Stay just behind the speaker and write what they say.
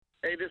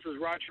Hey, this is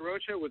Roger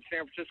Rocha with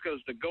San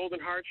Francisco's The Golden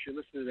Hearts. You're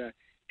listening to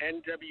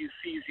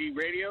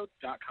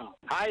NWCZRadio.com.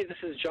 Hi, this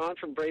is John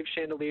from Brave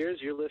Chandeliers.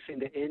 You're listening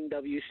to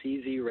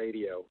NWCZ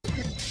Radio.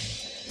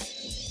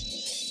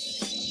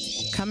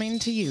 Coming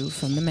to you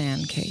from the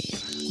Man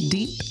Cave,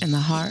 deep in the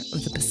heart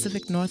of the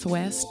Pacific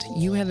Northwest,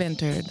 you have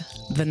entered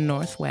the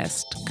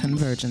Northwest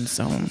Convergence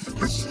Zone.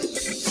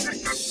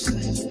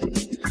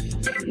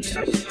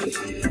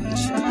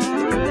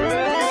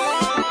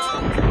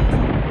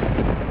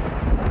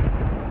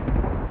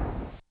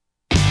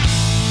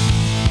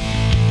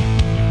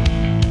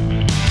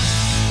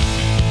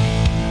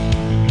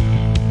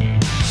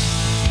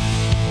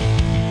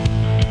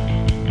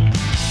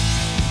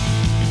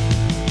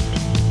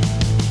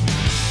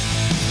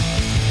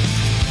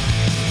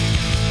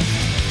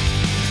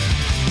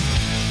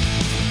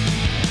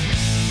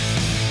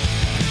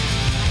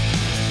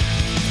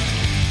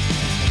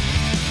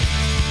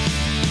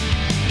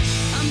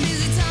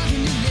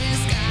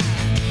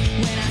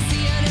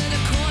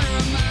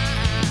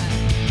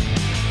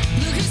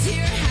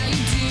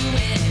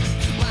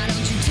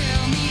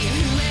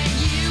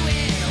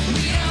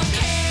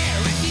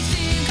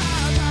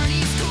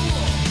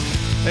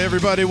 Hey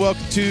everybody,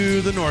 welcome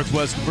to the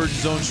Northwest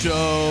Convergence Zone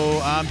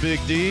Show. I'm Big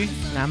D.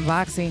 And I'm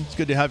Voxy. It's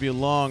good to have you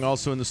along.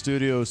 Also in the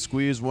studio,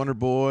 Squeeze, Wonder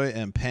Boy,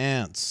 and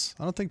Pants.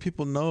 I don't think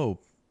people know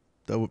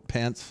that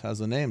Pants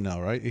has a name now,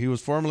 right? He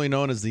was formerly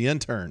known as the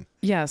Intern.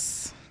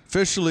 Yes.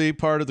 Officially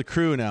part of the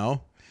crew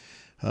now.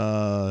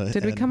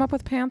 Did we come up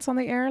with Pants on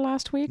the air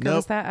last week? Nope, or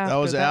was that after? that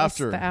was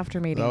after. The after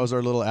meeting. That was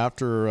our little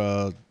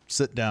after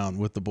sit down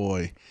with the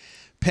boy.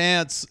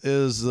 Pants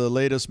is the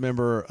latest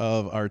member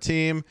of our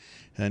team,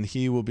 and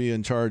he will be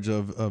in charge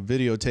of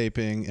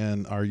videotaping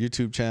and our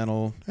YouTube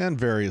channel and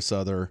various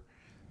other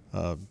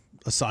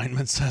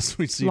assignments as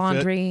we see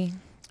Laundry. fit.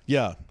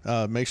 Yeah.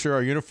 Make sure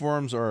our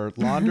uniforms are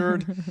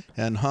laundered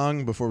and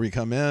hung before we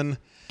come in.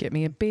 Get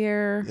me a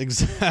beer.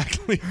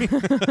 Exactly.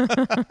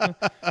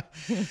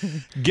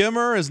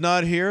 Gimmer is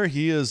not here.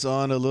 He is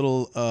on a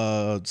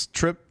little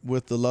trip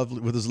with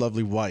his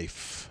lovely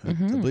wife.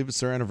 Mm-hmm. I believe it's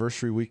their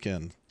anniversary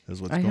weekend. Is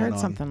what's going on. I heard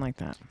something like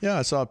that. Yeah,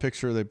 I saw a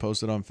picture they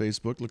posted on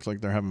Facebook. Looks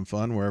like they're having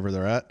fun wherever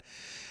they're at.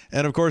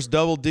 And of course,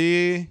 Double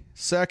D,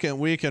 second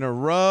week in a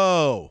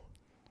row.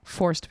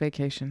 Forced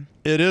vacation.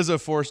 It is a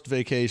forced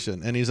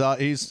vacation, and he's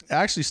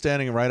actually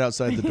standing right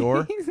outside the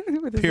door,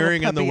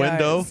 peering in the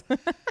window,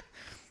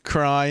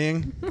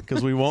 crying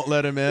because we won't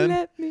let him in.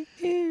 Let me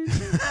in.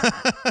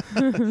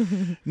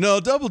 No,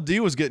 Double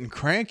D was getting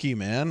cranky,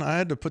 man. I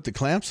had to put the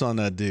clamps on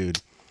that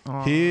dude.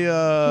 Aww, he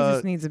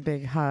just needs a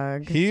big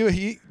hug. He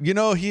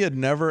had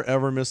never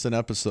ever missed an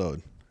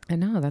episode. I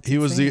know, that's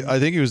insane. I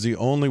think he was the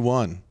only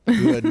one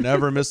who had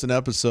never missed an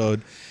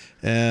episode,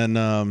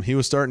 and he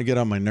was starting to get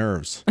on my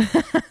nerves.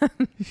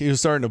 He was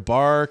starting to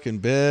bark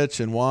and bitch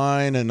and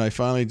whine, and I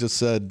finally just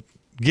said,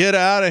 "Get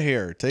out of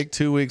here! Take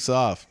 2 weeks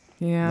off."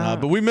 Yeah.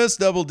 But we miss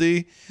Double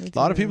D. A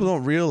lot of people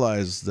don't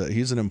realize that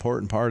he's an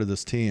important part of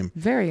this team.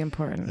 Very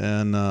important.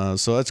 And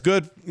so that's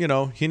good. You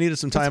know, he needed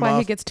some time off. That's why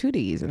he gets 2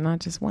 Ds and not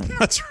just one.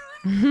 That's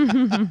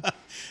right.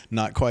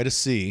 Not quite a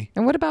C.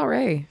 And what about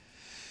Ray?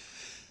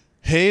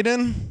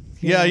 Hayden?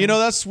 Yeah, you know,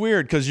 that's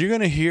weird because you're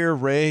going to hear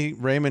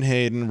Raymond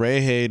Hayden,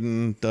 Ray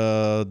Hayden,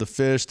 the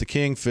fish, the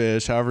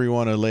kingfish, however you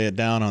want to lay it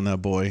down on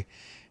that boy.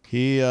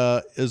 He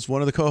is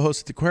one of the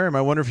co-hosts at the aquarium.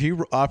 I wonder if he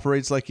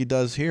operates like he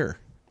does here.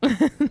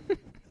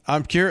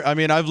 I'm curious. I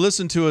mean, I've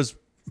listened to his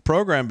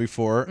program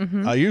before.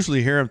 Mm-hmm. I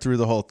usually hear him through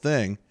the whole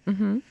thing.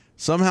 Mm-hmm.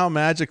 Somehow,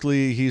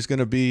 magically, he's going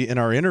to be in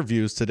our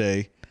interviews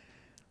today,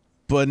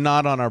 but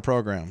not on our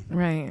program.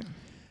 Right.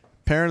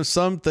 Apparently,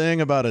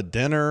 something about a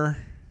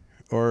dinner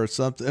or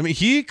something. I mean,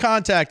 he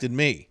contacted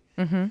me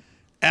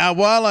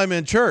while I'm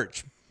in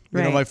church.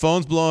 You know, my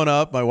phone's blowing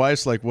up. My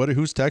wife's like, "What?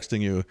 Who's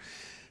texting you?"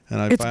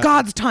 And it's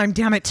God's time,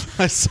 damn it.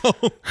 So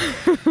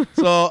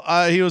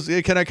he was,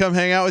 "Can I come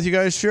hang out with you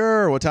guys?"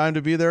 Sure. What time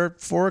to be there?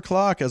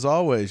 4:00, as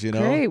always, you know.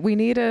 Great. We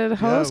need a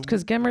host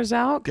because Gimmer's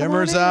out.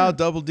 Gimmer's out.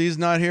 Double D's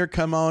not here.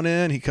 Come on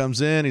in. He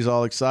comes in. He's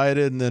all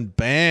excited. And then,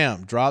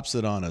 bam, drops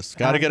it on us.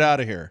 Got to get out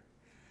of here.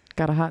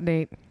 Got a hot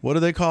date. What do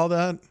they call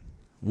that?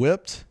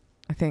 Whipped?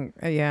 I think,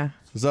 yeah.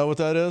 Is that what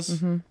that is?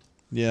 Mm-hmm.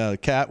 Yeah,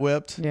 cat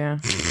whipped. Yeah.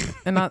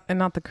 and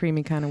not the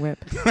creamy kind of whip.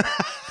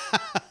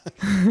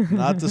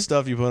 Not the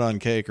stuff you put on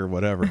cake or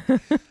whatever.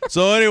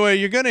 So anyway,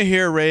 you're going to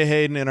hear Ray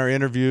Hayden in our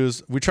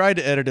interviews. We tried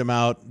to edit him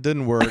out.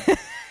 Didn't work.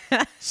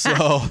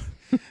 So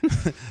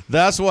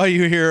that's why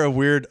you hear a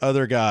weird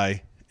other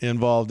guy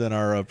involved in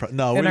our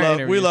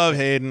we love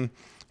Hayden.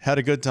 Had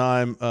a good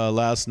time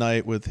last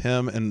night with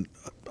him and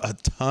a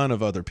ton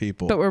of other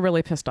people. But we're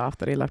really pissed off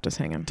that he left us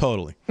hanging.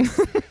 Totally.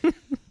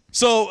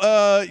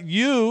 So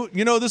you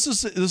know, this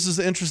is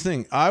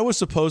interesting. I was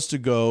supposed to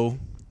go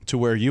to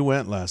where you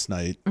went last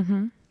night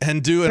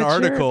and do an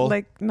article. You're,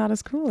 like, not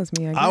as cool as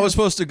me, I guess. I was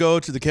supposed to go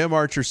to the Kim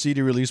Archer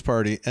CD release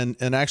party and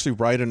actually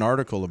write an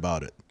article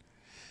about it.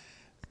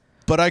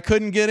 But I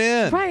couldn't get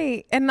in.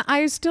 Right. And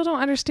I still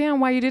don't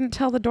understand why you didn't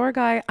tell the door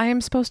guy I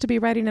am supposed to be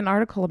writing an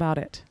article about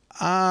it.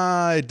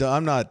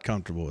 I'm not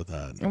comfortable with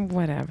that.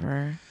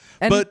 Whatever.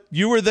 but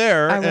you were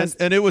there, was.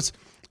 and it was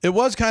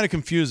kind of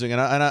confusing,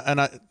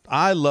 and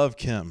I love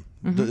Kim.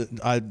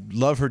 I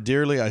love her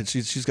dearly.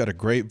 She's got a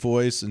great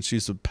voice, and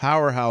she's a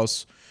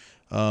powerhouse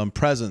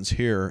presence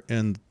here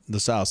in the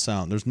South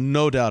Sound. There's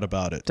no doubt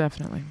about it.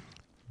 Definitely.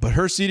 But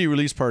her CD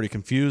release party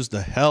confused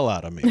the hell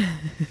out of me.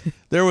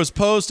 There was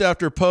post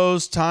after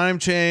post, time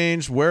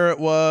change, where it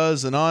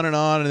was, and on.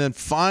 And then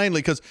finally,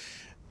 because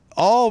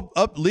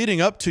leading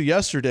up to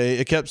yesterday,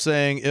 it kept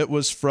saying it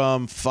was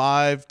from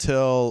 5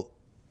 till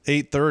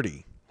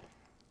 8:30.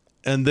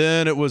 And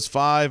then it was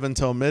 5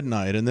 until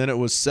midnight. And then it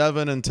was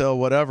 7 until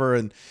whatever.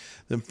 And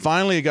then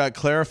finally it got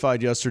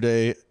clarified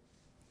yesterday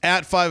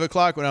at 5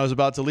 o'clock when I was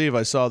about to leave.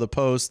 I saw the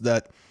post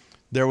that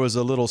there was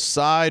a little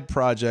side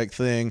project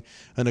thing,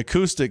 an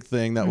acoustic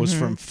thing that was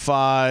from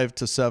 5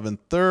 to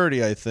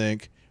 7:30, I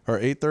think, or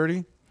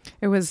 8:30.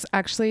 It was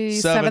actually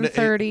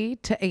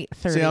 7:30 to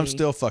 8:30. See, I'm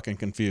still fucking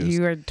confused.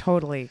 You are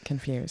totally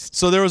confused.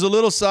 So there was a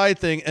little side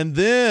thing, and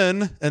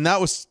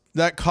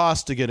that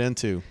cost to get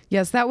into.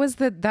 Yes, that was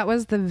the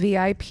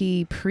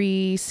VIP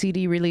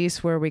pre-CD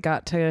release where we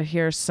got to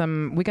hear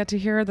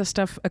the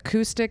stuff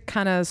acoustic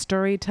kind of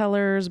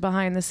storytellers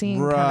behind the scene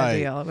kind of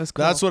deal. It was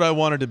cool. That's what I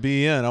wanted to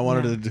be in. I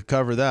wanted to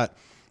cover that.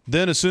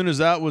 Then as soon as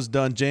that was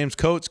done, James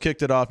Coates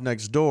kicked it off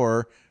next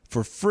door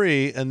for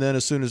free, and then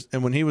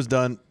when he was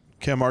done,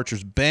 Kim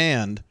Archer's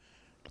band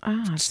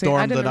I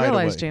didn't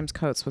realize James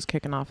Coates was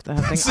kicking off the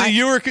hub thing. See,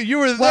 you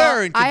were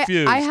there and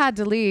confused. I had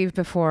to leave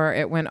before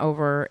it went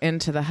over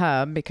into the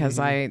hub because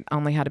I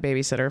only had a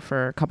babysitter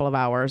for a couple of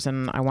hours,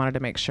 and I wanted to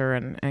make sure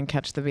and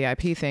catch the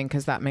VIP thing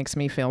because that makes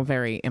me feel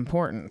very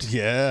important.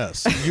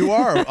 Yes, you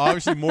are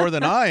obviously more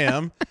than I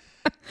am.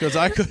 Because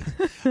I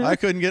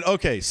couldn't get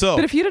so.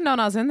 But if you'd have known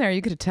I was in there,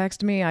 you could have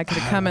texted me. I could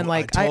have come and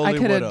I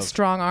could have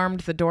strong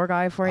armed the door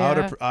guy for you.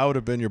 I would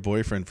have been your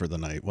boyfriend for the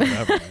night,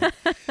 whatever.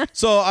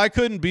 So I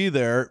couldn't be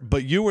there,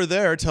 but you were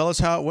there. Tell us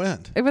how it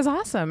went. It was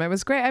awesome. It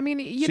was great. I mean,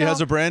 she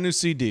has a brand new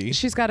CD.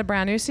 She's got a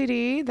brand new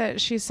CD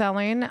that she's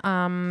selling,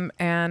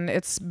 and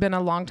it's been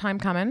a long time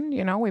coming.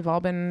 We've all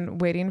been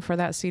waiting for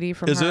that CD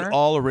from her. Is it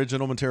all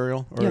original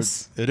material? Or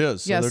yes, it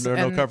is. So yes, there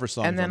are no cover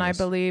songs. And then I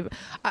believe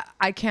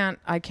I can't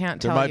tell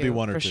there might you be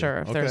one or for two. sure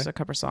if Okay. there's a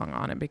cover song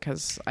on it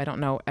because I don't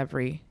know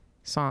every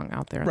song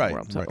out there in the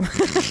world. So.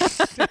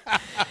 Right.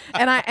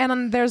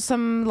 and there's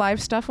some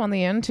live stuff on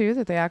the end too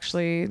that they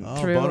actually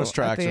threw bonus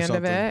tracks at the or end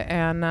something.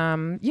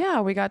 of it,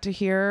 and we got to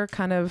hear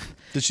kind of.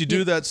 Did she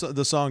do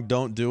the song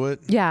 "Don't Do It"?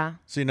 Yeah.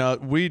 See, now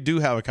we do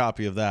have a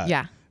copy of that.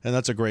 Yeah. And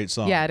that's a great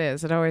song. Yeah, it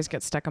is. It always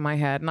gets stuck in my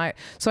head. And I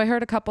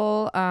heard a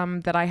couple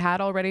that I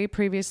had already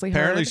previously heard.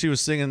 Apparently she was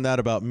singing that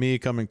about me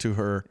coming to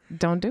her.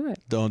 Don't do it.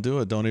 Don't do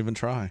it. Don't even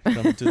try.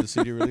 Coming to the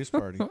CD release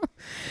party.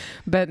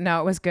 But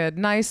no, it was good.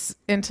 Nice,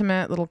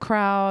 intimate little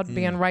crowd,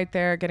 being right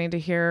there, getting to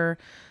hear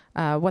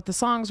what the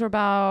songs were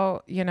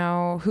about,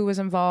 who was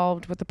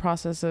involved with the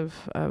process of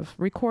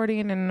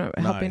recording and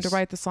helping to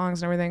write the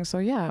songs and everything. So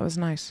yeah, it was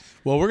nice.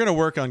 Well, we're going to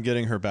work on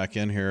getting her back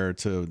in here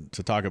to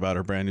talk about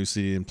her brand new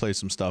CD and play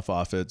some stuff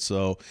off it.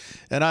 So,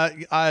 and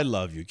I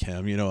love you,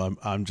 Kim.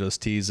 I'm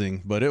just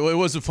teasing, but it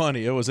was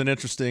funny. It was an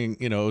interesting,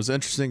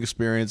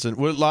 experience, and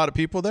were a lot of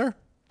people there.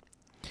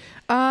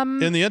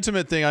 In the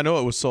intimate thing, I know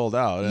it was sold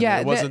out. And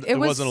it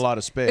wasn't a lot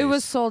of space. It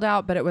was sold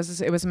out, but it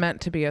was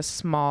meant to be a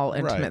small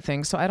intimate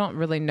thing. So I don't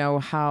really know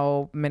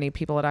how many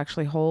people it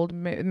actually hold.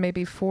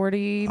 Maybe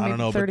 40. I don't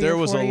know, 30 but there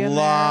was a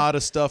lot there.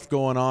 of stuff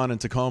going on in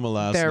Tacoma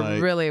last night.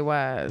 There really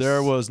was.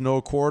 There was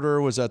No Quarter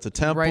was at the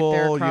temple. Right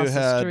there across you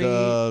had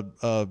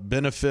a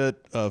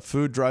benefit, a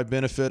food drive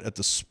benefit at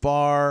the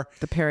Spar.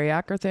 The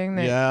Periacker thing.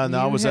 And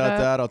I was at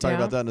that. I'll talk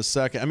about that in a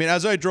second. I mean,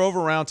 as I drove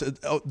around,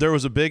 there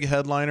was a big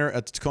headliner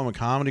at the Tacoma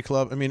Comedy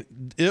Club. I mean,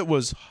 it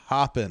was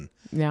hopping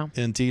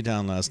in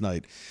T-Town last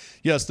night.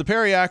 Yes, the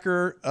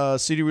Periacker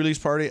CD release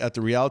party at the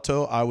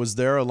Rialto. I was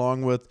there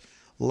along with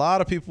a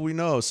lot of people we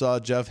know. Saw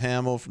Jeff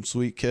Hamill from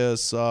Sweet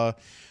Kiss,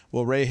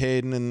 Ray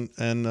Hayden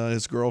and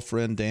his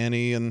girlfriend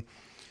Danny, and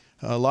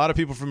a lot of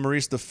people from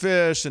Maurice the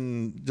Fish,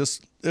 and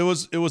just it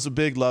was a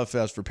big love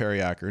fest for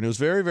Periacker, and it was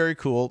very, very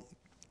cool.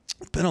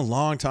 It's been a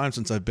long time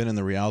since I've been in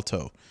the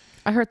Rialto.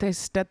 I heard they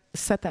set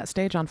that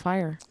stage on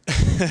fire.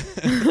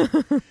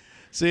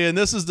 See, and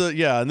this was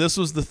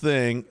the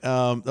thing.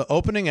 The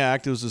opening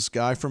act, it was this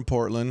guy from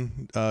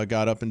Portland,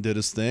 got up and did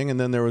his thing, and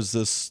then there was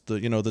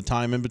the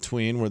time in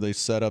between where they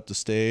set up the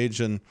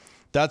stage, and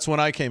that's when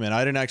I came in.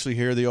 I didn't actually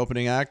hear the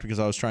opening act because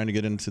I was trying to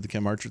get into the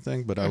Kim Archer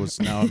thing, but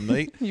I'm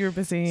late. You were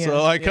busy.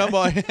 So I come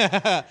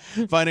by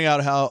finding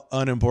out how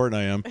unimportant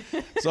I am.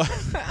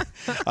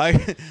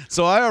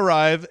 So I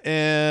arrive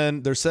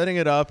and they're setting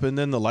it up, and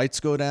then the lights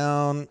go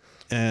down.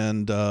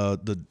 And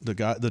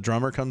the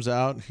drummer comes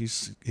out.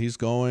 He's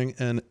going,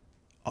 and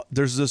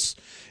there's this.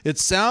 It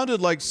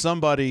sounded like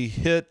somebody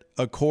hit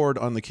a chord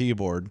on the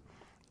keyboard,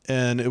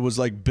 and it was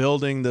like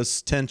building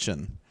this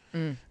tension.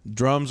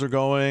 Drums are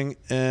going,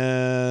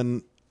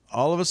 and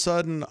all of a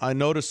sudden, I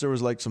noticed there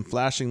was like some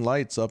flashing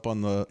lights up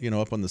on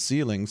the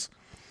ceilings,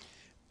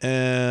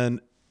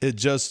 and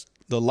the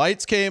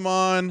lights came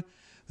on.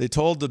 They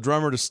told the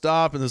drummer to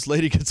stop, and this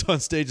lady gets on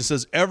stage and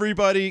says,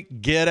 "Everybody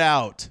get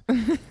out.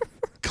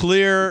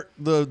 Clear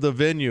the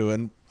venue."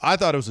 And I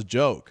thought it was a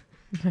joke.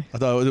 I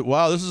thought,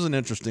 wow, this is an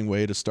interesting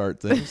way to start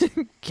things.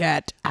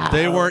 Get out.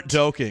 They weren't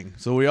joking.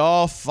 So we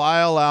all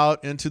file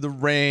out into the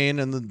rain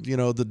and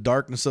the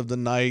darkness of the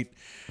night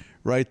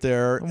right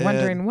there.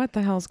 Wondering what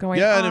the hell's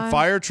going on. Yeah, and then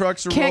fire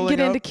trucks are Can't rolling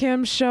get up. into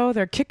Kim's show.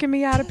 They're kicking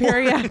me out of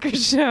Perry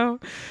Acker's show.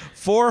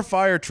 4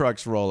 fire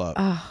trucks roll up.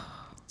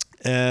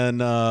 And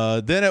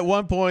then at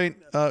one point,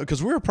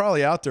 because we were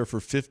probably out there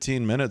for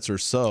 15 minutes or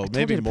so, maybe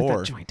told you to more. Put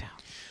that joint down.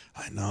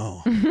 I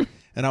know.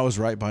 And I was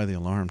right by the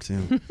alarm,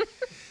 too.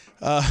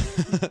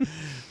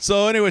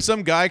 So anyway,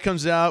 some guy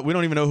comes out. We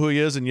don't even know who he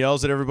is and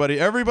yells at everybody.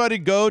 Everybody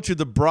go to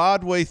the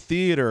Broadway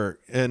Theater.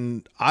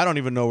 And I don't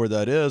even know where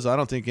that is. I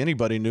don't think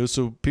anybody knew.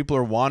 So people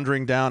are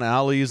wandering down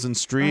alleys and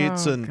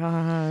streets.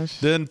 Gosh.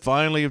 Then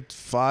finally,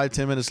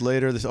 5-10 minutes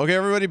later, they say, "Okay,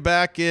 everybody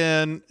back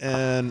in."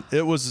 And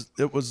it was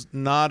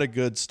not a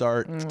good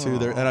start to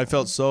there. And I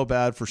felt so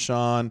bad for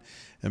Sean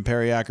and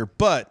Perry Acker.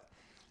 But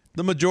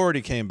the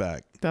majority came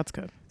back. That's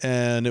good.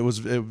 And it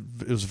was a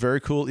very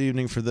cool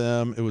evening for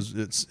them. It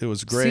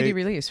was great. CD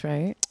release,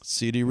 right?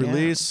 CD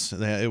release.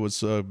 Yeah. It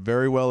was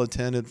very well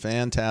attended,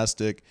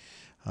 fantastic,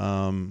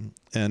 and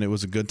it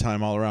was a good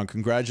time all around.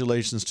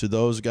 Congratulations to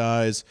those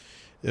guys.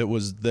 It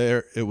was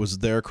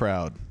their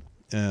crowd,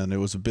 and it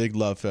was a big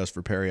love fest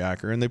for Perry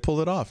Acker, and they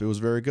pulled it off. It was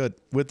very good,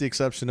 with the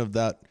exception of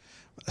that.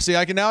 See,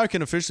 I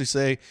can officially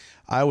say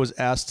I was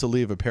asked to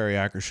leave a Perry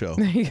Acker show.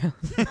 There you go.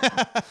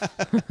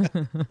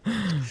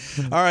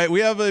 All right, we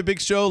have a big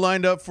show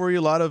lined up for you.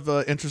 A lot of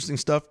interesting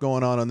stuff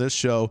going on this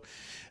show.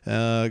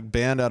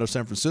 Band out of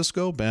San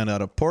Francisco, band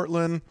out of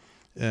Portland,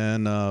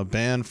 and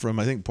band from,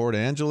 I think, Port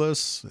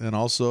Angeles, and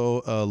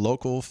also a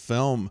local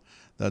film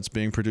that's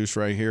being produced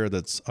right here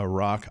that's a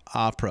rock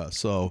opera.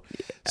 So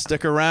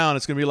stick around.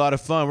 It's going to be a lot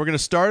of fun. We're going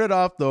to start it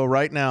off, though,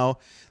 right now.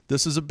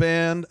 This is a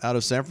band out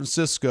of San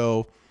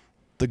Francisco,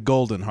 the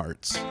Golden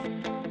Hearts.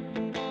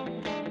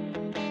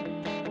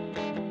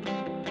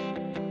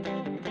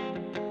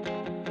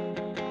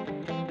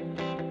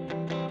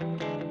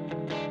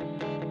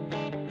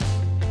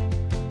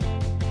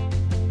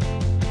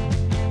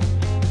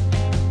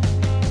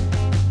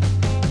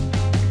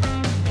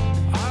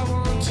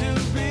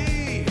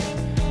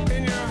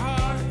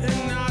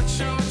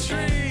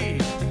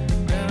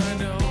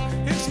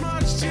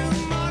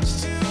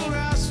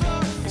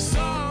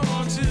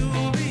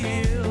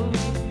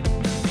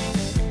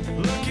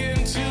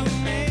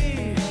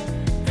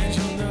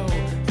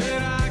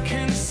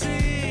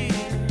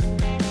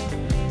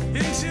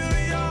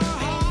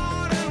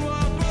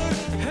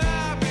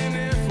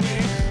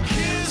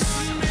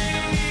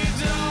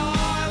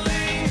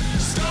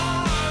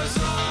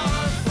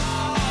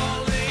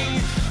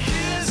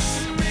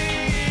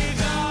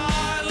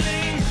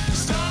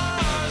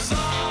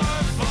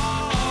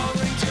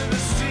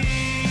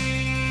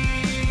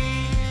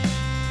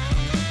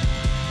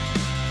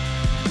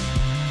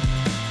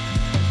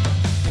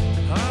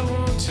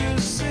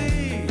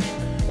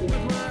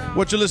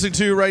 What you're listening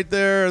to right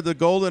there, the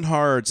Golden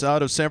Hearts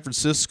out of San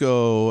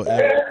Francisco.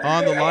 And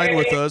on the line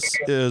with us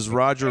is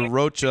Roger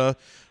Rocha,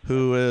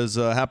 who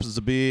happens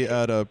to be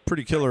at a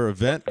pretty killer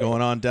event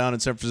going on down in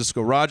San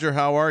Francisco. Roger,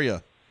 how are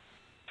you?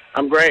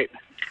 I'm great.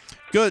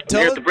 Good.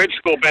 I'm here at the Bridge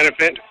School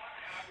benefit.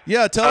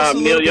 Yeah, tell us a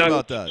little bit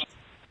about that.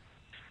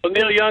 Well,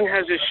 Neil Young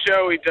has this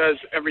show he does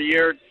every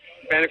year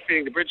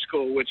benefiting the Bridge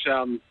School, which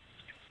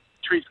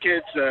treats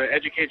kids,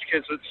 educates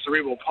kids with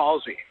cerebral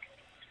palsy.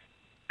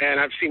 And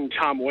I've seen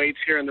Tom Waits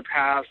here in the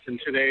past, and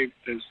today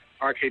there's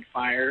Arcade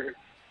Fire,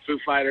 Foo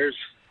Fighters,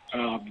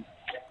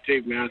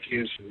 Dave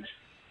Matthews,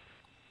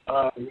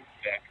 and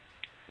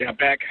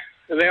Beck.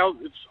 And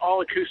it's all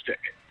acoustic.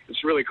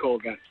 It's a really cool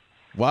event.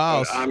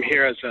 Wow. I'm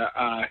here as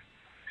an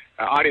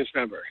audience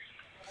member.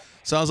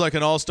 Sounds like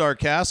an all-star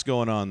cast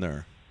going on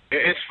there.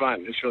 It's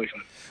fun. It's really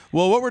fun.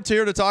 Well, what we're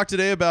here to talk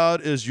today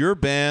about is your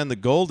band, the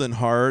Golden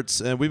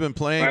Hearts, and we've been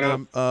playing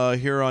them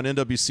here on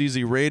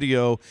NWCZ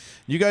Radio.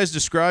 You guys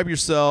describe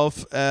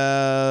yourself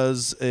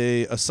as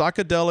a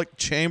psychedelic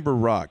chamber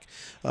rock.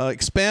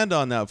 Expand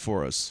on that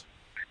for us.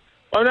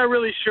 Well, I'm not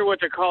really sure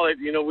what to call it.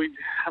 You know, we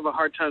have a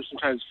hard time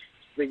sometimes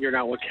figuring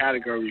out what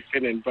category we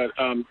fit in, but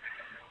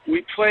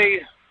we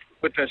play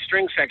with a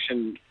string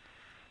section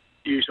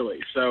usually.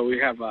 So we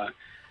have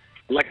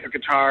electric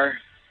guitar,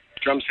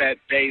 drum set,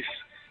 bass,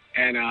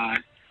 and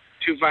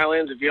 2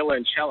 violins, a viola,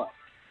 and cello.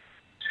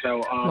 So,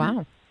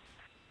 wow.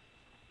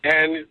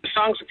 And the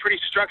songs are pretty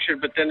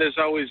structured, but then there's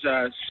always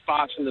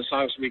spots in the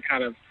songs where we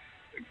kind of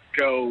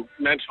go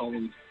mental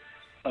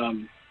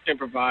and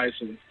improvise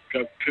and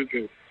go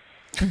cuckoo.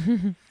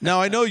 Now,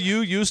 I know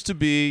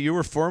you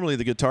were formerly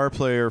the guitar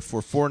player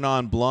for Four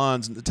Non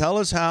Blondes. Tell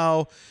us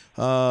how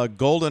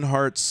Golden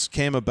Hearts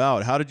came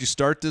about. How did you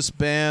start this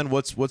band?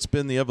 What's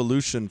been the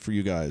evolution for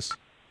you guys?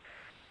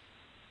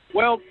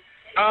 Well,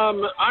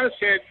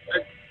 honestly,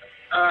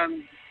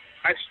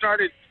 I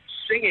started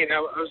singing.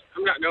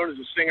 I'm not known as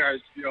a singer. I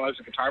was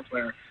a guitar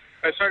player.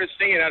 I started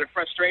singing out of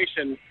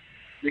frustration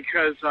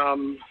because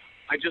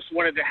I just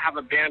wanted to have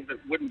a band that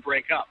wouldn't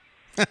break up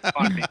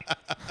on me.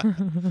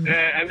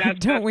 And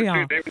Don't we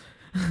all?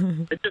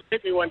 It just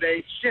hit me one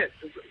day. Shit.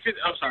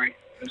 I'm sorry.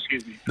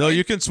 Excuse me. No,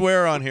 you can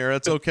swear on here.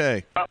 It's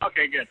okay.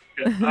 Okay, good.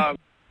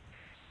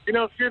 You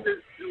know, if you're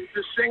the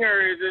singer,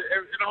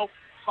 it all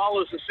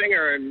follows the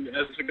singer. And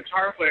as a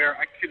guitar player,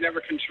 I could never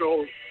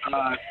control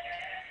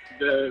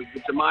the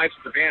demise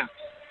of the band.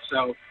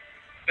 So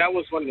that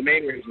was one of the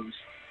main reasons.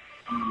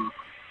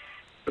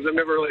 Because I've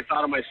never really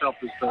thought of myself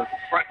as the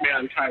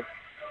frontman type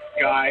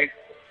guy.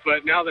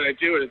 But now that I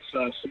do it, it's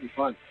super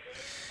fun.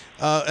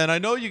 And I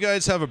know you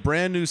guys have a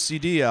brand new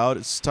CD out.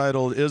 It's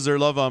titled "Is There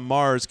Love on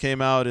Mars?"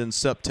 Came out in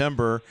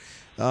September.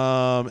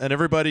 And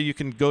everybody, you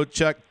can go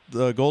check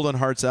the Golden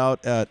Hearts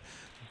out at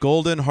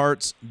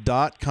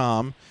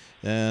goldenhearts.com.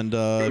 And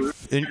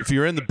if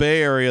you're in the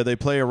Bay Area, they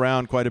play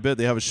around quite a bit.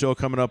 They have a show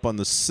coming up on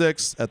the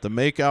 6th at the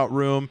Makeout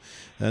Room.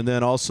 And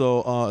then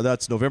also,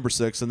 that's November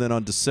 6th. And then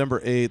on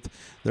December 8th,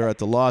 they're at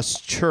the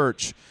Lost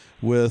Church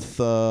with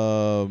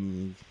a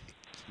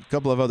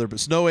couple of other,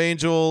 Snow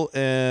Angel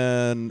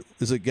and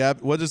is it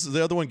what is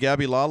the other one?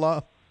 Gabby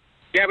Lala?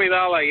 Gabby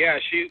Lala, yeah,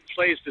 she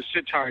plays the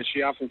sitar.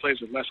 She often plays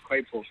with Les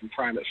Claypool from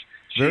Primus.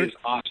 She is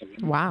awesome.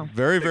 Wow.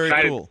 Very, very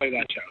excited cool. to play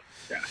that show.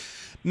 Yeah.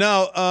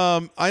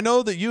 Now, I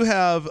know that you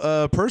have,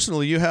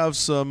 personally, you have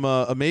some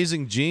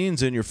amazing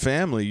genes in your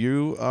family.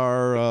 You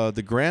are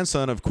the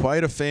grandson of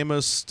quite a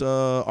famous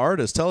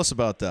artist. Tell us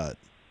about that.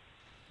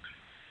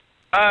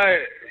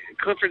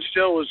 Clifford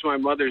Still was my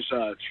mother's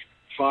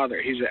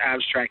father. He's an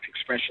abstract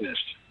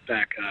expressionist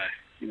back,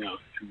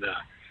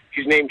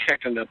 he's name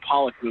checked in the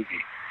Pollock movie.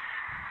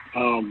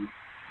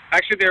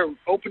 Actually, they're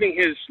opening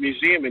his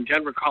museum in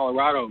Denver,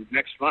 Colorado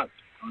next month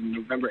on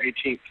November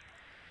 18th.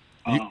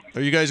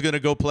 Are you guys going to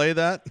go play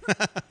that?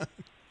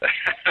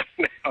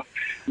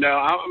 No,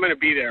 I'm going to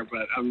be there,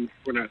 but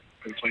we're not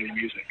going to play any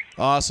music.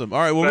 Awesome. All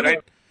right, well,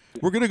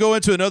 we're going to go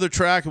into another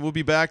track, and we'll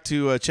be back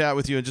to chat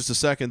with you in just a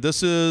second.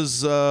 This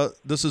is a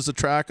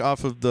track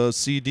off of the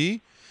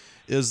CD,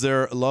 Is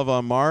There Love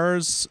on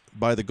Mars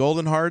by the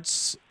Golden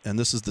Hearts, and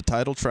this is the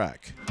title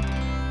track.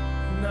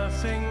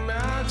 Nothing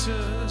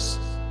matters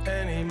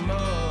anymore.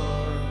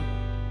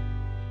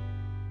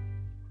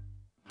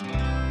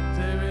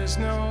 There is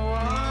no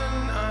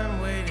one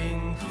I'm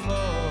waiting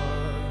for.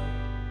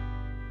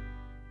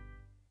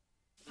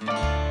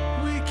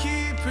 We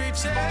keep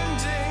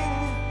pretending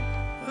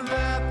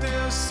that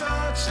there's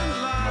such a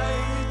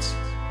light,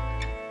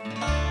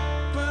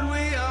 but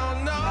we all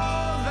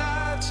know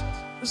that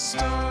the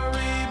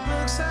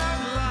storybooks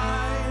have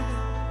lied.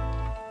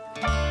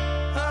 I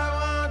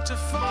want to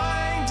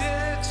find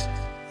it,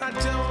 I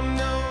don't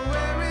know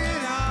where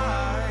it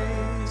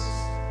hides.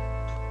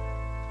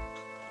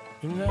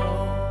 You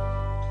know,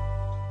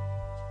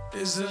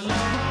 is the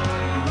love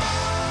on Mars?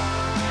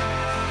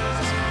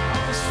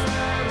 Is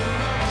fair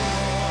enough?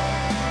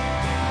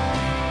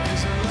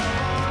 Is the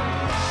love on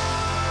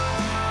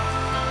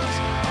Mars?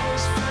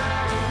 Is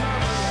fair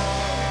enough?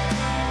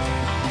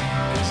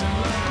 Is the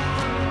love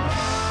on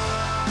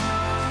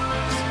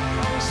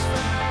Mars? Is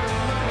fair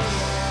enough?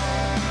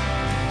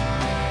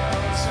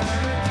 I'll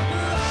say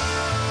love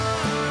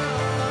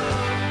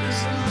is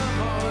the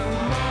love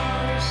on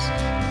Mars.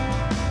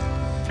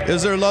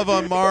 Is There Love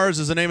on Mars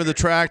is the name of the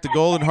track. The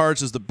Golden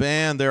Hearts is the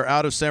band. They're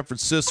out of San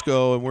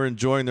Francisco, and we're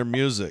enjoying their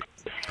music.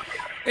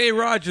 Hey,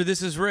 Roger,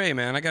 this is Ray,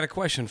 man. I got a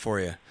question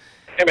for you.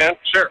 Hey, man,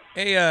 sure.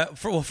 Hey,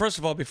 first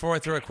of all, before I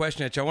throw a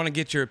question at you, I want to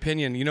get your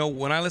opinion. You know,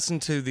 when I listen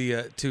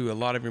to to a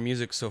lot of your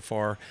music so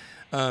far,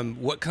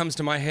 what comes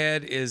to my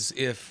head is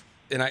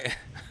and I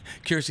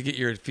curious to get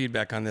your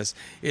feedback on this,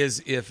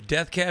 is if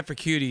Death Cab for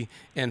Cutie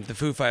and the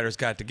Foo Fighters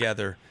got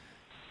together.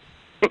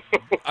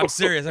 I'm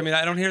serious. I mean,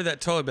 I don't hear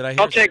that totally, but I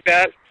hear. I'll take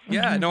that.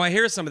 Yeah, no, I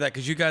hear some of that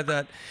because you got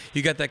that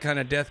kind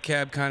of Death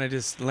Cab kind of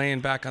just laying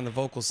back on the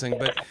vocals thing.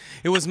 But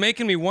it was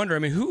making me wonder. I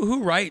mean,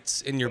 who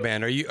writes in your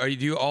band? Do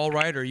you all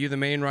write? Are you the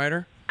main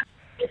writer?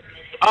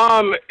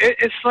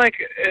 It's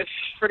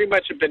pretty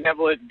much a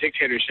benevolent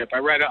dictatorship. I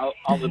write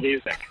all the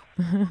music,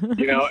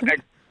 you know.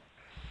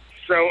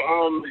 So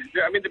I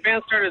mean, the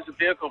band started as a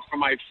vehicle for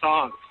my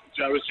songs.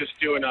 So I was just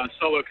doing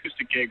solo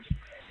acoustic gigs,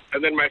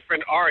 and then my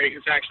friend Ari,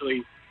 who's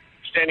actually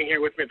standing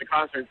here with me at the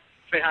concert.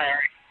 Say hi,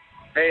 Ari.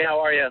 Hey, how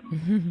are you?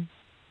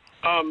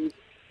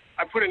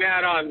 I put an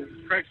ad on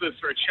Craigslist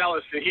for a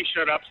cellist, and he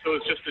showed up, so it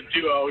was just a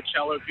duo,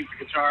 cello, acoustic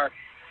guitar.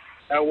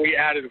 We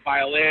added a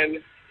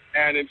violin.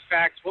 And, in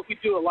fact, what we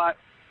do a lot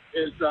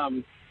is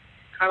kind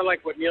of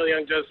like what Neil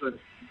Young does with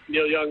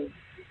Neil Young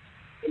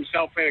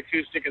himself playing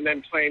acoustic and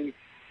then playing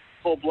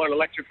full-blown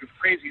electric with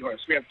Crazy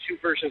Horse. We have two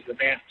versions of the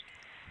band.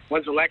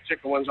 One's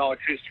electric and one's all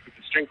acoustic with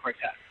the string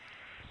quartet.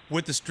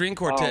 With the string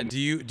quartet, do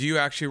you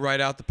actually write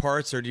out the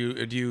parts, or do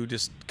you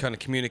just kind of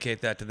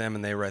communicate that to them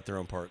and they write their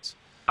own parts?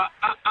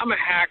 I'm a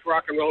hack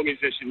rock and roll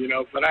musician, you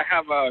know, but I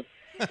have a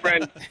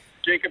friend,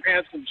 Jacob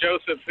Hansen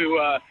Joseph, who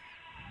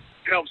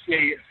helps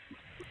me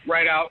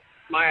write out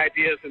my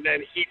ideas, and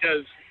then he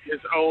does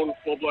his own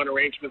full-blown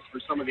arrangements for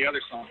some of the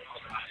other songs.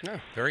 Oh,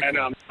 very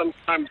cool. And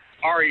sometimes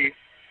Ari,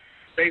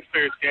 bass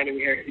player, standing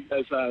here, he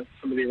does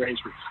some of the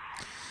arrangements.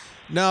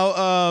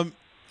 Now,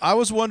 I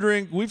was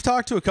wondering, we've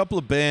talked to a couple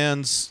of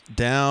bands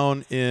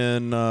down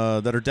in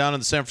that are down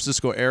in the San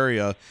Francisco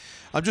area.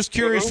 I'm just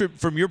curious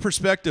from your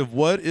perspective,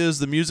 what is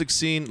the music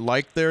scene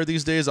like there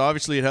these days?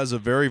 Obviously, it has a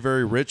very,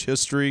 very rich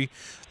history.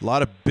 A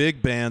lot of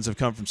big bands have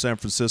come from San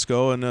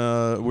Francisco, and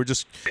we're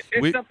just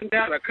it's up and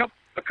down.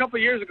 A couple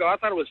of years ago, I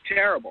thought it was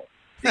terrible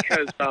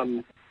because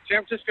San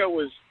Francisco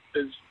was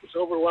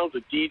overwhelmed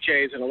with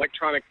DJs and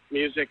electronic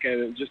music,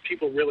 and just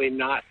people really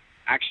not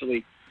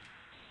actually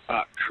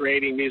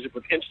creating music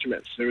with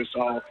instruments. It was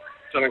all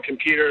done on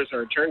computers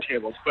or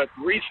turntables. But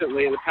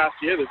recently, in the past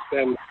year, there's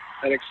been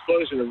an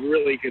explosion of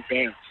really good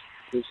bands.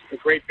 There's a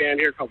great band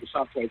here called the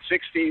Soft White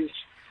 60s.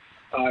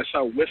 I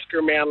saw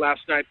Whisker Man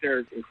last night.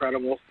 They're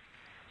incredible.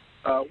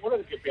 What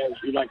other good bands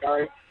you like? All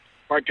right,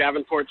 Mark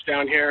Davenport's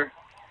down here.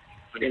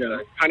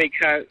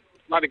 Honeycut.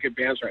 A lot of good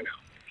bands right now.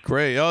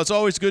 Great. Oh, it's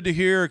always good to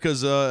hear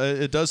because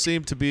it does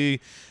seem to be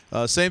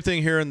same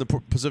thing here in the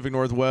Pacific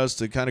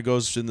Northwest. It kind of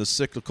goes in the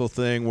cyclical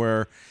thing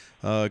where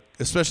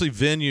especially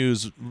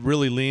venues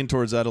really lean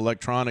towards that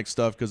electronic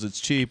stuff because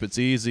it's cheap, it's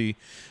easy.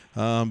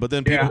 But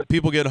then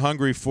people get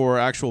hungry for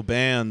actual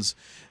bands,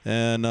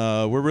 and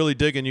we're really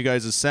digging you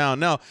guys'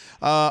 sound. Now,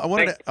 I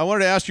wanted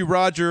to ask you,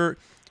 Roger,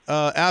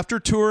 after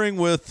touring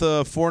with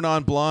Four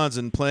Non Blondes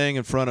and playing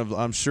in front of,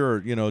 I'm sure,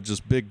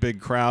 just big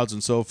crowds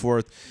and so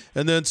forth,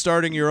 and then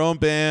starting your own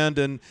band,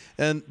 and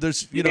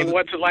there's, You mean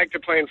what's it like to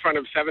play in front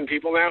of 7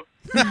 people now?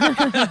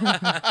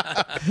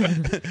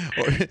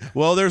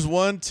 Well, there's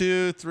 1,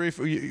 2, 3,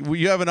 4.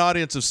 You have an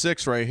audience of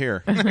 6 right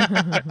here.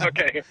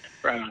 Okay,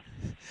 right on.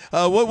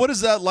 What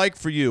is that like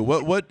for you?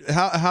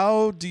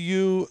 How do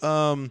you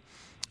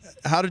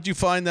how did you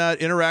find that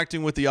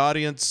interacting with the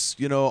audience,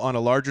 on a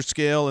larger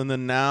scale, and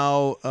then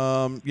now,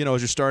 as you're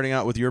starting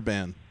out with your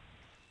band?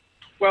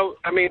 Well,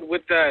 I mean,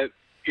 with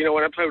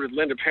when I played with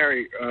Linda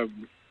Perry,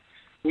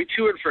 we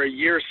toured for a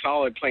year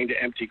solid playing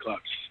to empty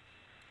clubs.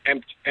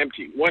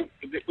 Empty.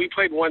 We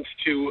played once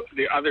to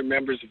the other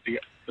members of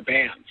the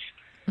bands,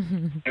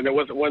 and there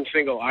wasn't one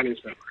single audience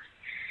member.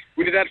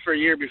 We did that for a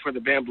year before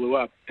the band blew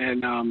up,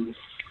 and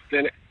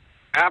then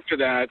after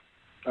that,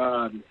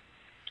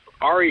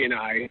 Ari and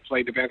I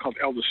played a band called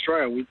El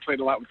Destroyer, and we played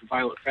a lot with the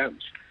Violent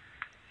Femmes.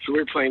 So we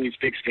were playing these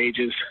big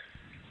stages.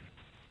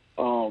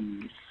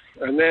 And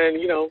then,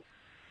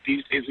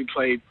 these days we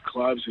played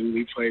clubs and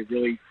we played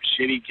really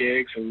shitty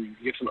gigs and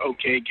we get some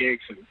okay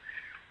gigs. And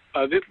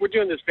we're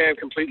doing this band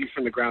completely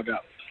from the ground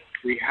up.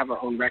 We have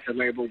our own record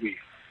label. We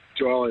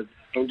do all our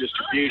own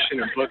distribution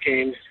and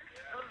booking.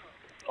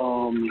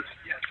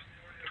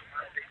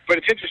 But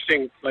it's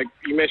interesting, like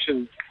you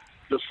mentioned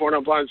the Four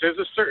Non Blondes, there's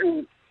a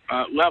certain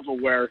level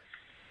where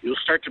you'll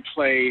start to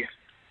play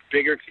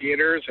bigger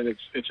theaters, and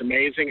it's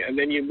amazing. And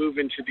then you move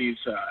into these,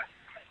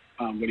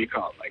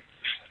 like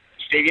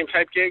stadium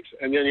type gigs,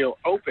 and then you'll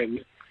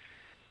open,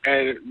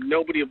 and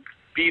nobody will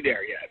be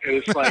there yet. And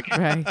it's like,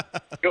 Right.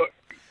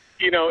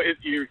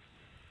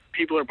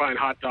 People are buying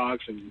hot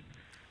dogs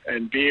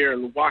and beer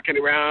and walking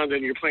around,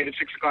 and you're playing at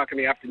 6 o'clock in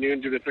the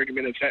afternoon, doing a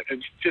 30-minute set.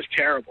 It's just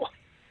terrible.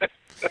 And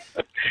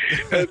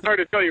it's hard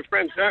to tell your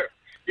friends that.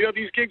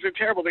 These gigs are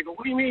terrible. They go,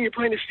 what do you mean you're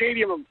playing a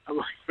stadium? I'm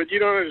like, but you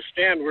don't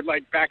understand. We're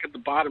like back at the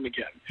bottom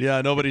again.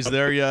 Yeah, nobody's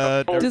there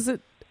yet. Despite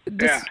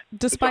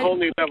it's a whole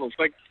new level. It's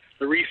like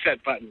the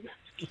reset button.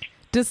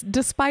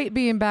 Despite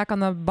being back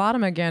on the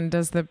bottom again,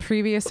 does the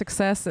previous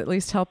success at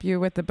least help you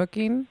with the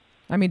booking?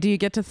 I mean, do you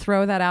get to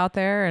throw that out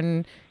there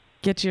and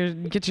get your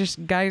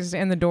guys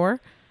in the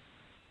door?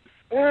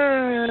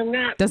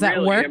 Not Does that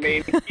really. work?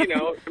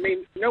 I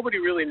mean, nobody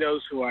really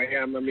knows who I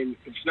am. I mean,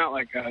 it's not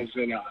like I was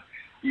in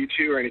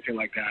U2 or anything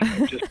like that.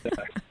 I'm just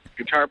a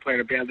guitar player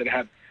in a band that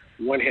had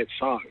one-hit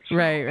songs.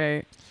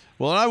 Right.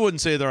 Well, and I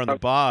wouldn't say they're on the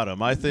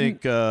bottom. I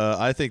think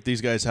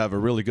these guys have a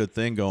really good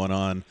thing going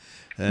on.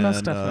 And,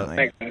 Most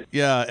definitely.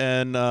 Yeah,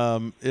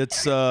 and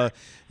it's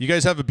you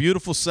guys have a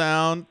beautiful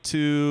sound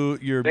to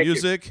your Thank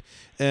music,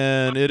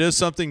 and it is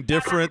something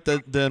different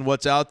than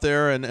what's out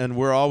there, and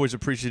we're always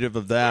appreciative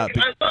of that.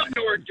 I love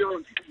Norwood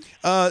Jones.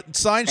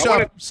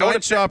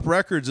 Sign Shop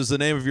Records is the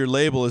name of your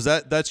label.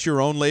 That's your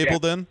own label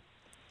then?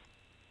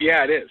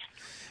 Yeah, it is.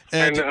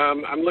 And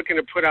I'm looking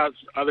to put out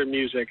other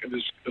music.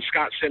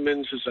 Scott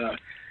Simmons is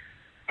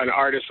an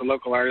artist, a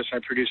local artist. I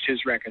produced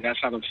his record. That's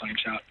out on Sign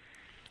Shop.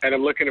 And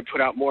I'm looking to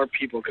put out more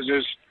people because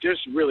there's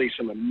really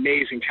some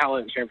amazing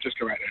talent in San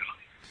Francisco right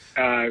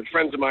now.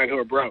 Friends of mine who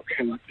are broke.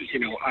 And,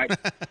 I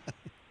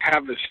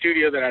have a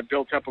studio that I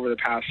built up over the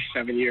past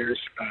 7 years,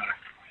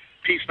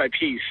 piece by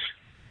piece.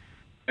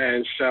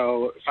 And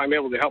so if I'm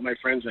able to help my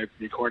friends, I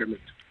record them.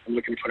 And I'm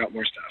looking to put out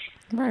more stuff.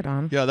 Right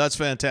on. Yeah, that's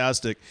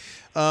fantastic.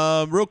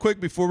 Real quick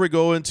before we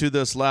go into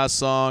this last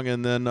song,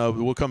 and then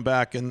we'll come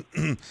back and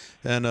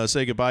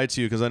say goodbye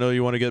to you because I know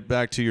you want to get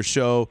back to your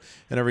show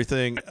and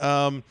everything.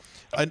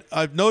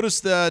 I've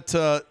noticed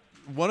that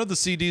one of the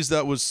CDs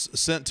that was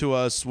sent to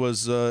us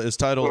is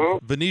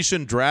titled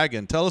Venetian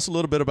Dragon. Tell us a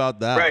little bit about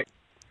that. Right.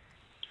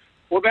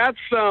 Well, that's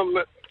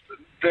the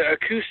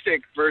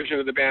acoustic version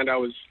of the band I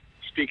was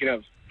speaking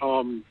of.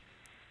 And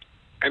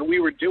we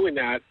were doing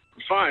that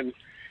for fun.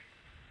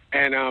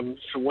 And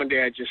so one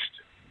day I just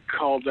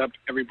called up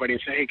everybody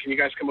and said, hey, can you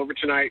guys come over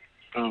tonight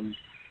and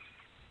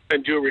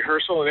do a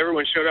rehearsal? And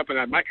everyone showed up and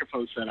had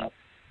microphones set up.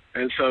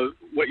 And so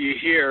what you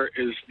hear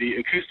is the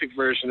acoustic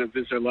version of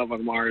Is There Love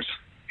on Mars,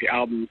 the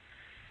album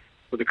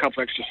with a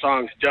couple extra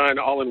songs done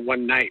all in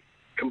one night,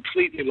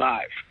 completely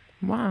live.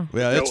 Wow.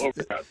 Yeah, No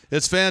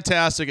it's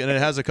fantastic, and it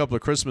has a couple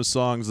of Christmas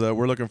songs that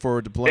we're looking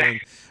forward to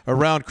playing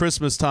around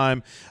Christmas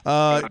time.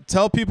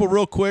 Tell people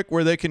real quick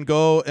where they can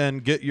go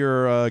and get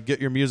your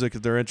music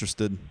if they're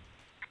interested.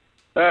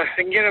 They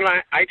can get it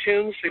on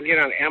iTunes, they can get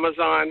it on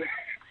Amazon,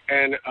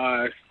 and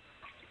at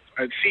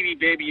CD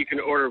Baby you can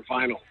order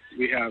vinyl.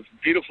 We have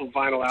beautiful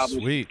vinyl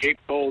albums, Sweet.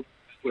 gatefold,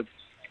 with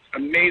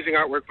amazing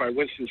artwork by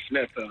Winston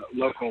Smith, a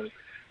local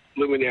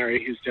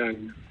luminary who's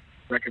done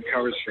record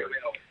covers for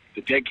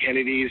the Dead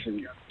Kennedys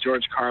and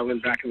George Carlin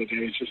back in the day.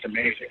 It's just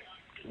amazing.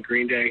 And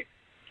Green Day.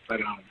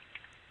 But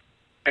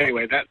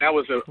anyway, that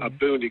was a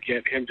boon to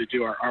get him to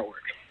do our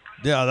artwork.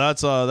 Yeah,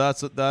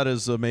 that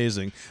is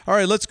amazing. All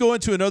right, let's go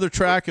into another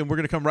track, and we're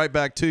going to come right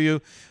back to you.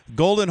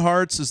 Golden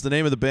Hearts is the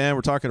name of the band.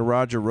 We're talking to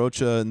Roger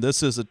Rocha, and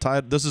this is a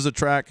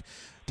track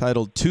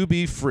titled "To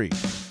Be Free."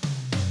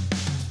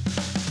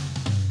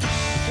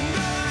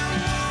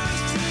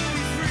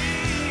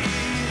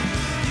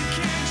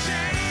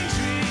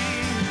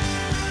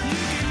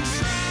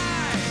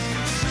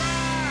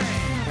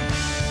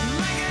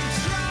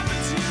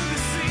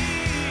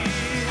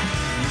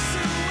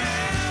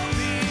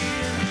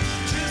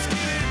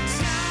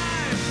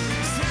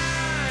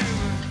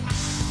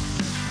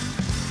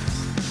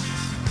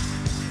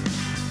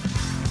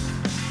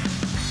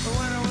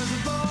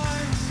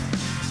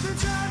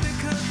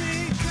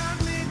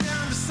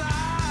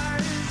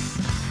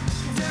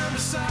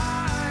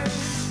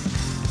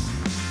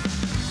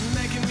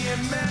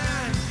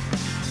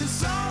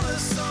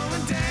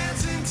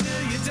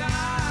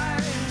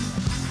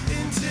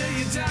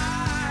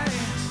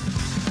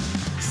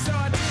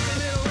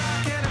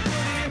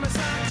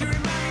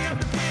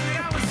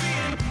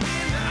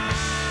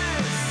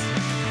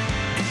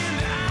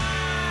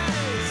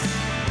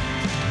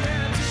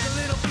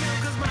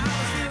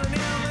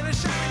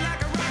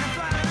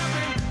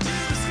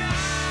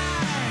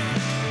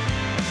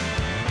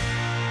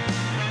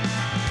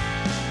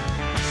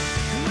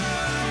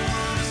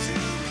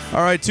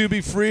 All right, To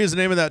Be Free is the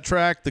name of that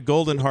track, the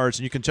Golden Hearts,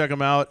 and you can check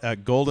them out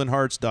at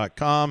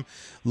goldenhearts.com.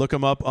 Look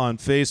them up on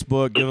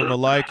Facebook. Give them a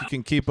like. You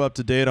can keep up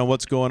to date on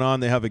what's going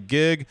on. They have a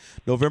gig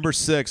November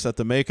 6th at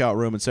the Makeout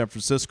Room in San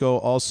Francisco,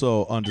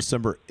 also on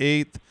December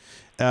 8th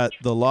at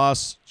the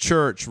Lost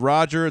Church.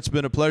 Roger, it's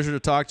been a pleasure to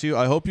talk to you.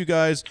 I hope you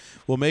guys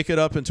will make it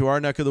up into our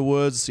neck of the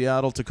woods,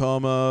 Seattle,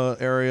 Tacoma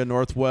area,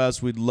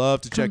 Northwest. We'd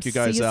love to check you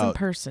guys see us out. in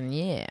person,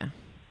 yeah.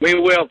 We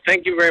will.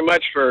 Thank you very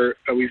much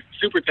we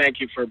super thank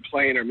you for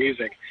playing our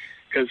music,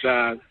 because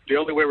the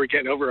only way we're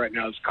getting over right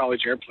now is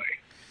college airplay,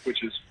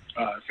 which is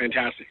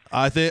fantastic.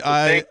 I think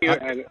thank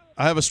you,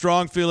 I have a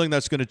strong feeling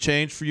that's going to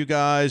change for you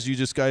guys. You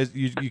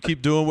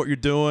keep doing what you're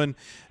doing,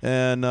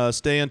 and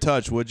stay in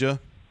touch, would you?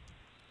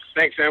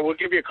 Thanks, man. We'll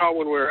give you a call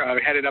when we're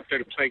headed up there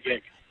to play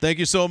gig. Thank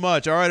you so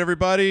much. All right,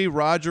 everybody.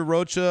 Roger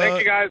Rocha. Thank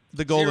you, guys.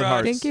 The Golden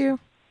Hearts. Thank you.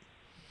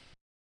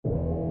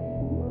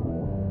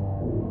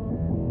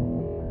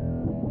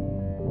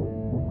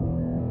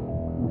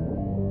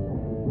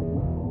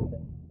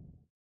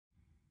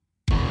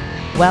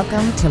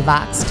 Welcome to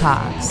Vox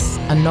Talks,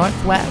 a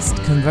Northwest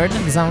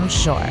Convergent Zone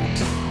short,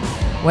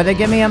 where they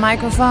give me a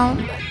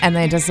microphone and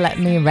they just let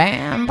me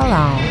ramble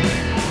on.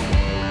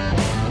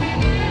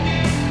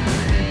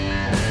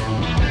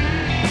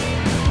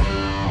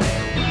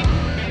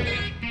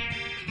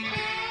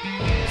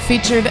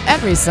 Featured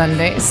every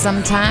Sunday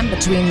sometime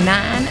between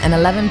 9 and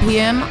 11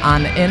 p.m.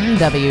 on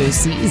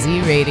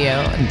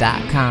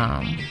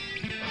nwczradio.com.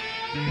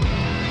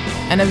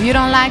 And if you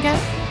don't like it,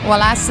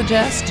 well, I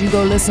suggest you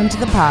go listen to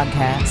the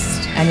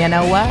podcast. And you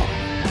know what?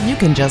 You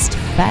can just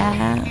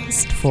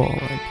fast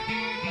forward.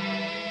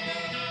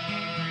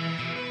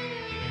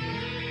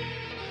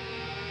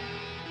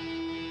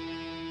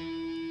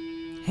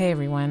 Hey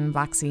everyone,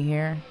 Voxy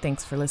here.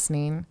 Thanks for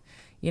listening.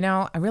 You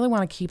know, I really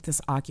want to keep this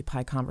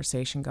Occupy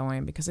conversation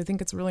going because I think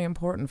it's really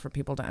important for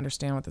people to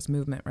understand what this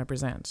movement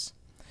represents.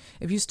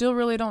 If you still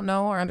really don't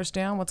know or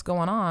understand what's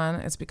going on,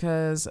 it's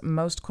because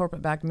most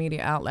corporate-backed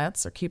media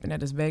outlets are keeping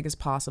it as vague as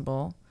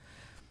possible.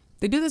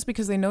 They do this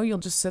because they know you'll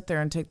just sit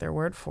there and take their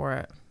word for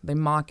it. They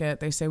mock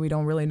it. They say we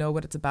don't really know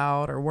what it's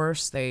about, or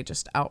worse, they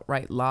just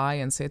outright lie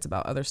and say it's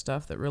about other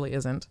stuff that really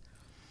isn't.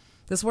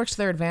 This works to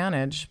their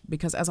advantage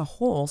because as a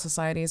whole,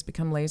 society has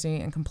become lazy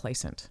and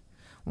complacent.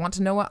 Want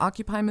to know what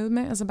Occupy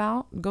movement is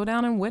about? Go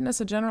down and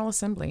witness a General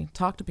Assembly.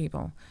 Talk to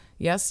people.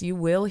 Yes, you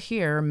will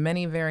hear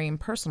many varying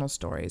personal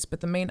stories,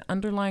 but the main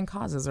underlying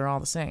causes are all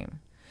the same.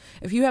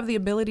 If you have the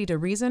ability to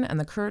reason and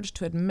the courage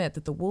to admit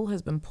that the wool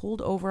has been pulled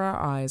over our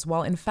eyes,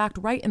 while in fact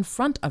right in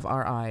front of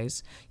our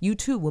eyes, you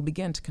too will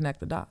begin to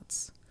connect the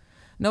dots.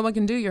 No one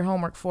can do your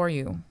homework for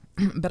you,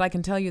 but I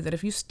can tell you that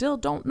if you still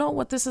don't know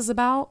what this is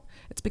about,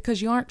 it's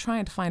because you aren't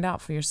trying to find out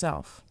for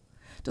yourself.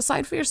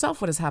 Decide for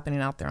yourself what is happening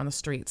out there on the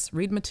streets.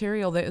 Read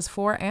material that is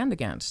for and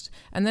against,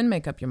 and then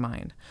make up your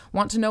mind.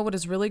 Want to know what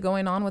is really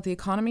going on with the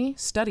economy?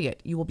 Study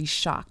it. You will be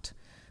shocked.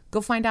 Go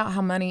find out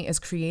how money is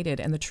created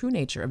and the true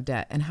nature of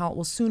debt and how it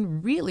will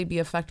soon really be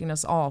affecting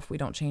us all if we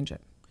don't change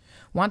it.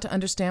 Want to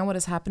understand what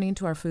is happening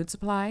to our food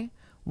supply?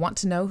 Want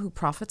to know who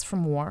profits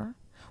from war?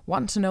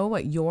 Want to know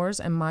what yours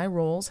and my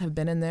roles have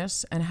been in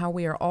this and how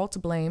we are all to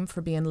blame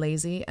for being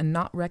lazy and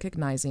not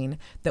recognizing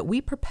that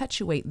we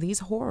perpetuate these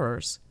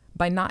horrors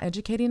by not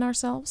educating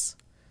ourselves?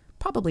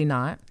 Probably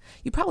not.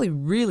 You probably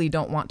really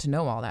don't want to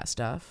know all that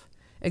stuff.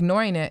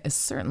 Ignoring it is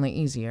certainly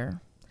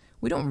easier.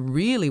 We don't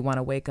really want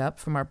to wake up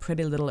from our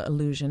pretty little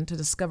illusion to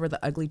discover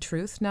the ugly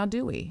truth, now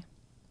do we?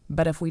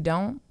 But if we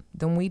don't,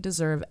 then we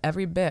deserve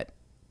every bit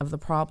of the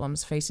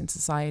problems facing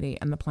society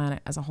and the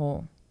planet as a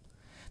whole.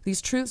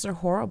 These truths are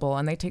horrible,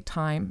 and they take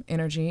time,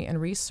 energy,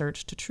 and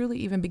research to truly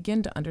even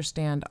begin to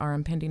understand our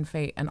impending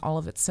fate and all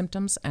of its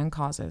symptoms and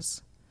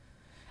causes.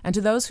 And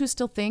to those who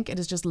still think it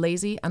is just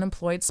lazy,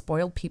 unemployed,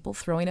 spoiled people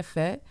throwing a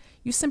fit,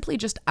 you simply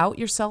just out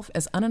yourself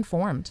as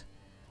uninformed.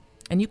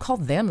 And you call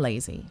them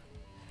lazy.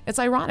 It's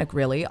ironic,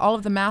 really. All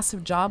of the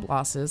massive job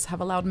losses have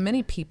allowed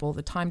many people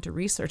the time to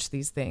research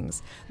these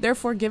things,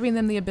 therefore giving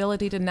them the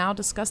ability to now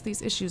discuss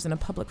these issues in a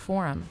public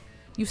forum.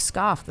 You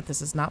scoff that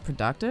this is not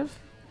productive?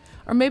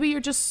 Or maybe you're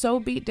just so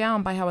beat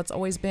down by how it's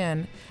always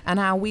been and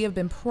how we have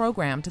been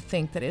programmed to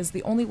think that it is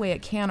the only way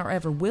it can or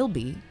ever will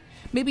be.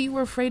 Maybe you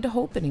were afraid to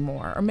hope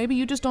anymore, or maybe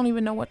you just don't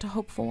even know what to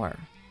hope for.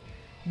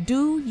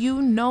 Do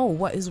you know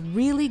what is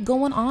really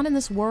going on in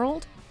this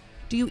world?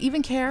 Do you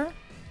even care?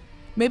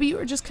 Maybe you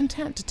are just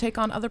content to take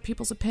on other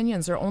people's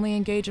opinions or only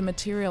engage in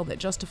material that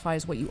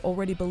justifies what you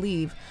already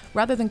believe,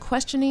 rather than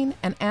questioning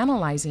and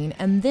analyzing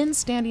and then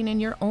standing in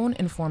your own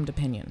informed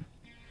opinion.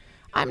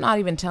 I'm not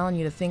even telling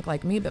you to think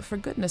like me, but for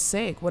goodness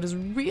sake, what is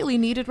really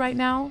needed right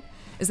now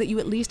is that you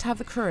at least have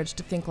the courage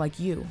to think like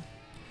you.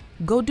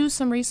 Go do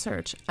some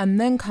research and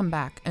then come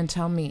back and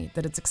tell me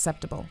that it's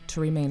acceptable to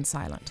remain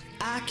silent.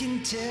 I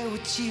can tell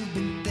what you've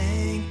been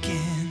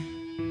thinking.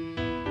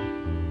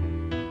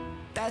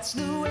 That's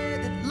the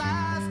way that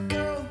life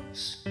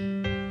goes.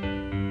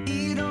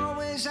 It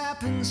always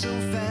happens so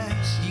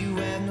fast. You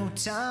have no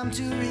time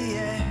to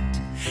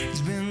react.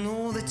 It's been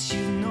all that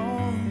you've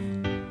known.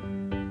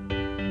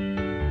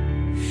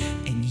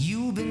 And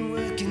you've been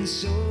working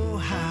so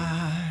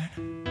hard,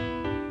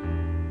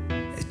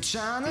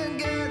 trying to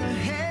get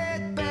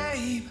ahead,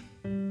 babe.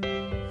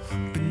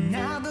 But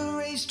now the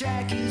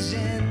racetrack is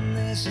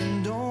endless,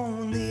 and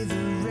only the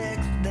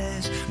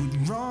reckless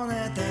would run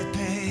at that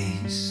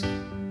pace.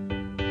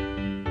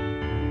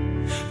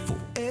 For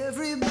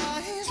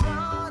everybody's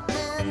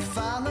running,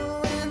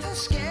 following the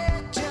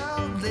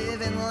schedule,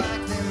 living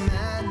like they're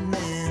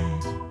madmen.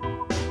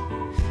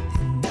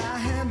 And I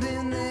have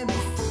been there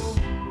before.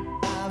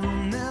 I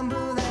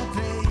remember that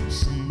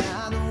pace, and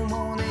I don't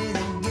want it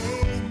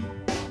again.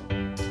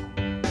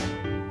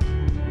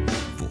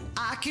 For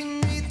I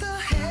can read the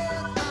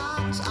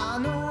headlines, I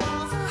know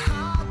all the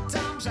hard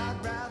times.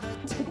 I'd rather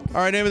take.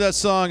 All right, name of that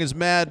song is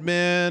Mad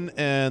Men,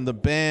 and the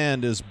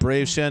band is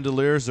Brave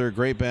Chandeliers. They're a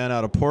great band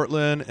out of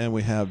Portland, and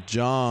we have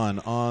John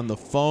on the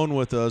phone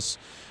with us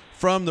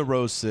from the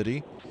Rose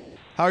City.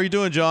 How are you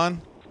doing,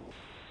 John?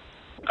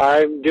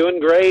 I'm doing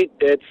great.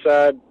 It's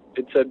a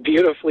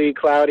beautifully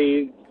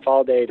cloudy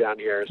fall day down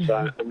here, so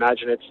I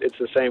imagine it's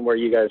the same where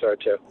you guys are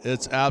too.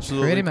 It's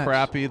absolutely Pretty much.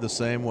 crappy the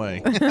same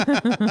way.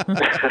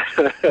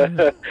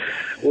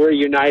 We're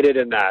united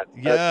in that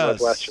as Yes.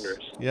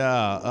 Northwesterners.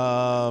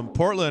 Yeah.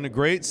 Portland, a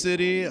great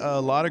city, a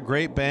lot of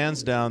great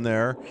bands down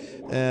there.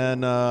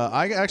 And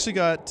I actually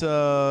got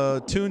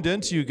tuned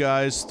into you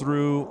guys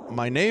through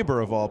my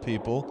neighbor, of all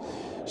people.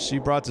 She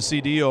brought the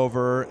CD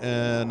over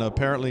and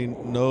apparently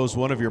knows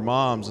one of your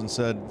moms and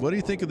said, "What do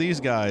you think of these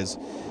guys?"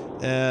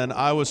 And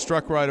I was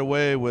struck right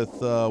away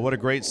with what a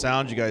great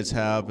sound you guys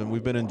have. And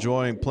we've been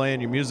enjoying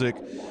playing your music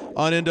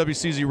on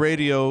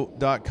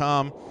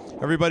nwczradio.com.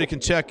 Everybody can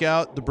check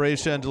out the Brave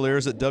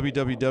Chandeliers at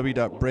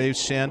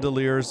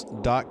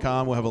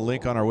www.bravechandeliers.com. We'll have a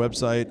link on our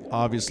website,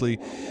 obviously.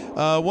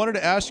 Wanted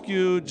to ask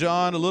you,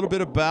 John, a little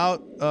bit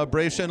about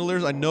Brave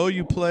Chandeliers. I know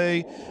you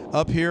play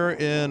up here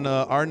in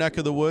our neck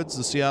of the woods,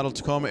 the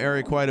Seattle-Tacoma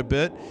area, quite a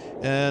bit.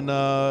 And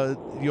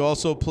you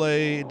also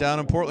play down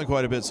in Portland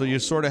quite a bit. So you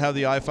sort of have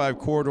the I-5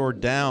 corridor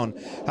down.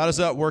 How does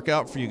that work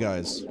out for you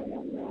guys?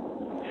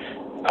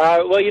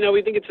 Well,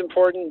 we think it's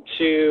important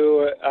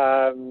to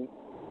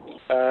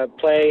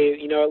play,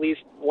 at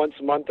least once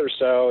a month or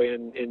so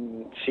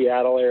in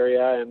Seattle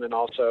area, and then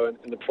also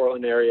in the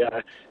Portland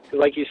area. 'Cause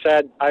like you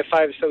said,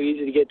 I-5 is so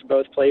easy to get to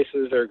both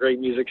places. There are great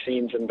music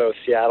scenes in both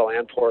Seattle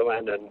and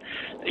Portland. And,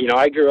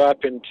 I grew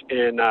up in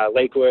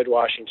Lakewood,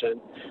 Washington,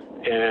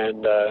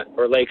 and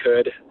or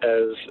Lakehood,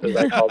 as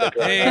I called it.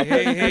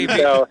 Hey,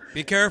 So-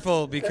 be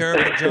careful,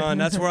 John.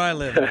 That's where I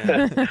live,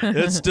 man.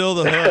 It's still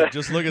the hood.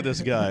 Just look at this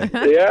guy.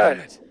 Yeah,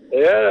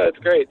 it's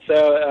great.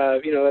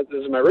 So,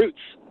 those are my roots.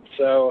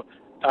 So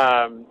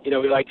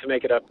we like to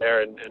make it up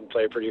there and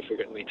play pretty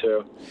frequently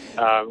too.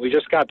 We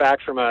just got back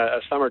from a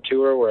summer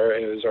tour where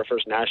it was our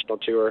first national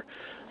tour,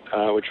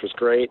 which was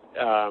great.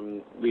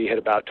 We hit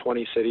about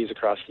 20 cities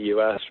across the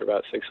U.S. for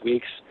about 6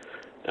 weeks,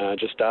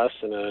 just us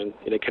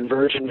in a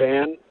conversion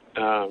van.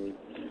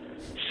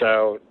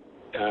 So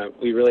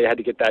we really had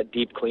to get that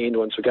deep cleaned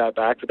once we got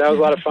back, but that was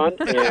a lot of fun.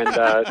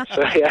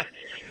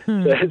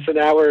 And so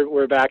now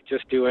we're back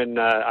just doing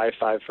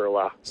I-5 for a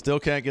while. Still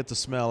can't get the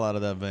smell out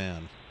of that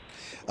van.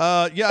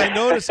 Yeah, I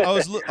noticed. I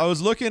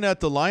was looking at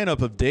the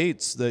lineup of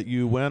dates that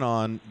you went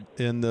on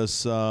in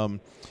this.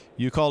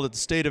 You called it the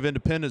State of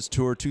Independence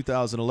Tour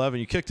 2011.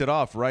 You kicked it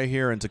off right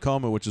here in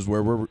Tacoma, which is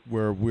where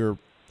we're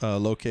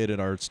located,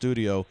 our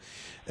studio.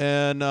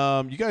 And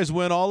you guys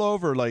went all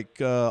over,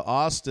 like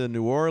Austin,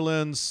 New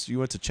Orleans. You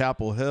went to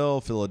Chapel Hill,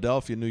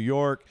 Philadelphia, New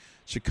York,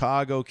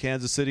 Chicago,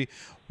 Kansas City.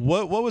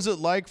 What was it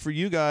like for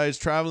you guys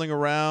traveling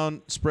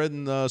around,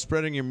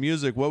 spreading your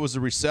music? What was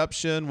the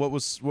reception? What were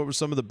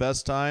some of the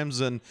best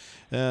times, and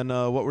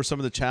what were some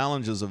of the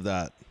challenges of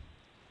that?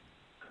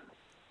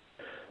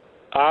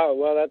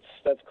 Well,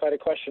 that's quite a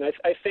question.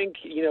 I think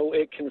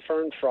it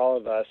confirmed for all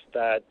of us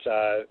that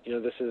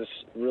this is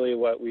really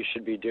what we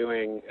should be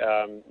doing,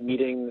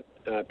 meeting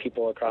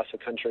people across the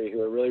country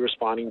who are really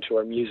responding to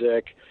our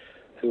music,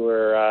 who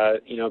are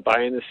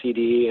buying the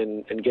CD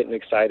and getting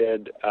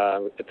excited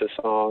at the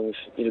songs.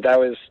 That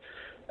was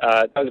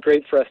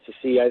great for us to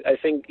see. I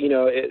think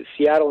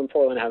Seattle and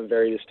Portland have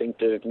very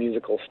distinctive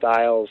musical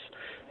styles,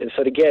 and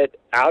so to get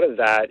out of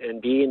that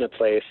and be in a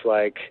place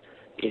like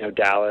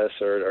Dallas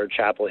or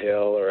Chapel Hill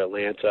or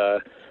Atlanta,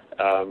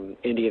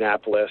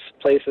 Indianapolis,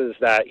 places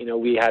that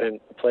we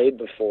hadn't played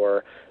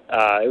before,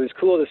 it was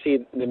cool to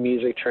see the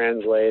music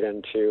translate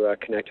and to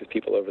connect with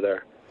people over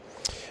there.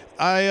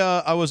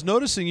 I was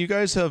noticing you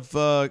guys have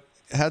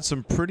had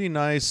some pretty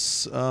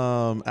nice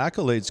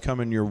accolades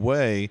coming your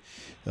way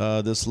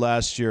this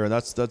last year, and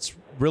that's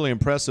really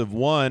impressive.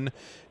 One,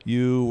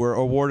 you were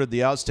awarded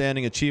the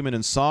Outstanding Achievement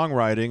in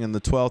Songwriting in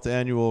the 12th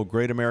Annual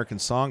Great American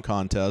Song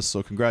Contest,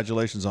 so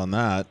congratulations on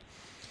that.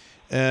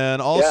 And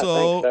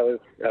also, yeah,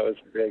 thanks. That was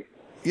big.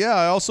 Yeah,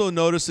 I also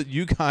noticed that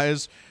you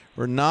guys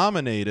were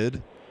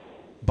nominated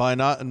by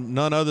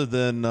none other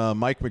than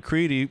Mike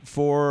McCready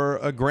for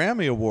a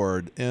Grammy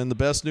Award in the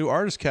Best New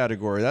Artist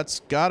category.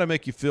 That's got to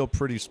make you feel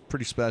pretty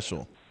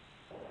special.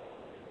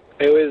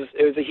 It was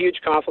a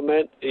huge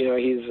compliment.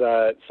 He's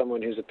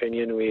someone whose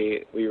opinion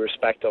we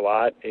respect a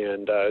lot,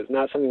 and it's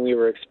not something we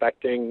were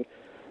expecting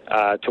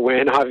to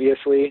win,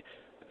 obviously.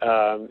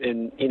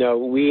 And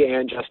we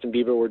and Justin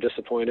Bieber were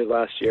disappointed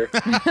last year,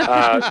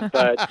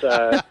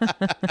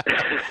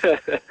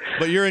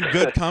 but you're in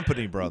good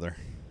company, brother.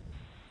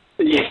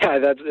 Yeah,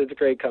 it's a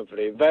great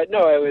company. But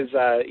no, it was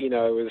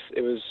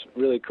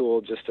really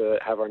cool just to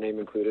have our name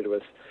included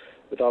with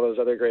all those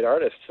other great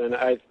artists, and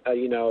it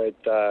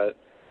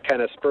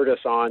kind of spurred us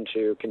on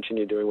to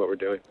continue doing what we're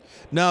doing.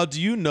 Now,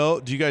 do you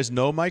guys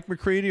know Mike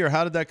McCready, or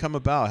how did that come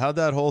about? How did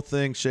that whole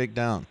thing shake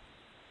down?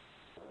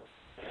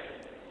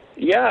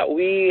 Yeah,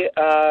 we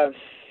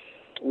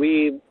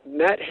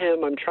met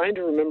him. I'm trying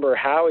to remember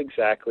how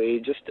exactly.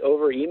 Just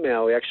over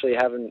email. We actually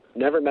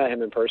never met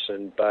him in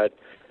person, but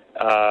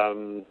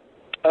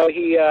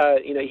he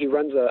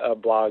runs a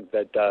blog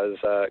that does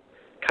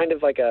kind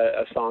of like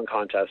a song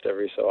contest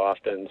every so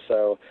often.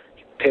 So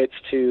he pits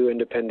two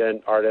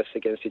independent artists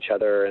against each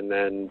other, and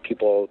then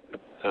people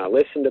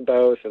listen to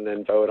both and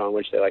then vote on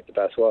which they like the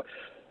best. Well,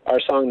 our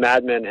song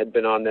Mad Men had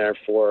been on there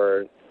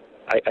for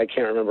I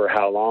can't remember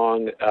how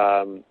long.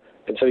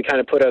 And so he kind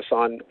of put us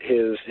on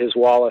his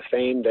wall of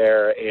fame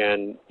there,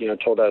 and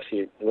told us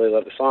he really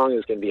loved the song, it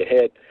was going to be a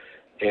hit,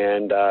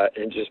 and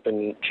just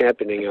been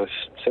championing us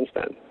since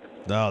then.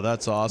 Oh,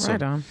 that's awesome.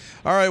 Right on.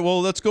 All right,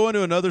 well, let's go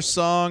into another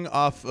song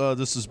off.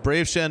 This is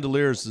Brave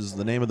Chandeliers is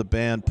the name of the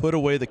band. Put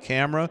Away the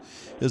Camera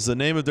is the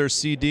name of their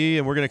CD,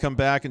 and we're going to come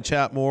back and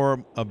chat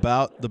more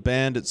about the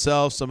band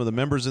itself, some of the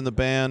members in the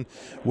band,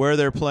 where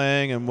they're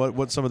playing, and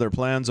what some of their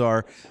plans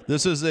are.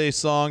 This is a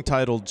song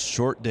titled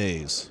Short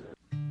Days.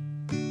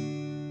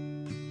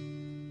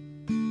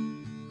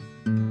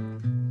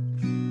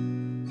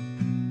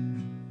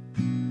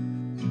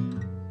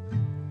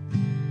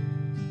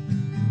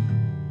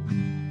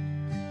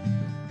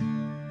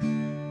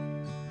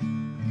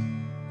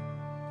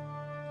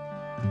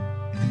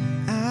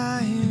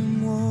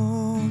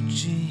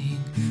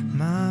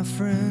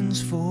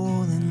 Friends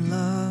fall in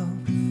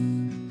love,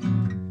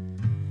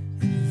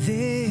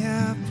 they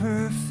are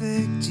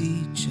perfect,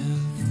 each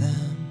of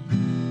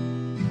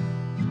them,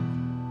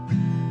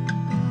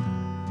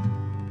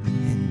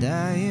 and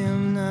I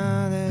am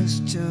not as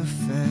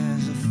tough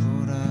as I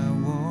thought I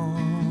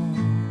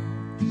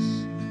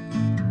was.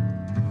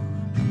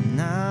 I'm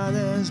not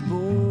as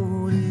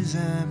bold as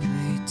I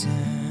pretend,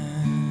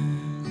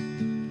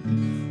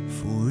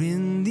 for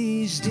in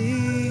these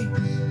days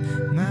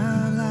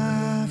my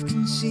life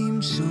can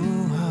seem so hard.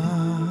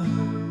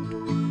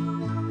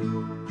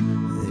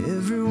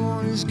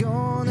 Everyone has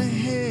gone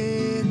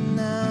ahead and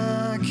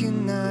I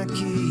cannot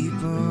keep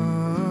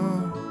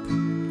up.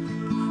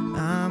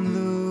 I'm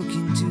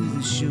looking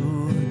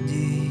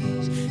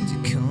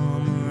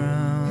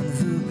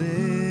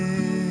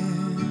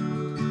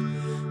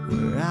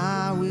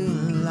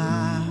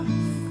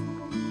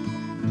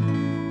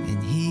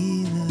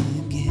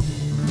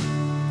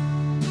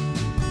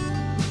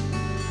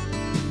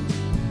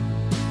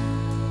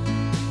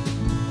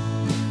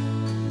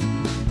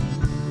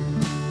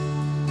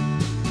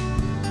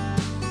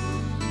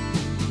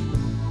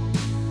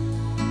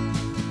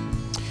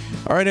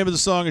All right, name of the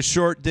song is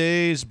Short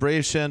Days.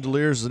 Brave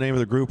Chandeliers is the name of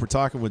the group. We're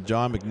talking with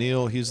John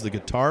McNeil. He's the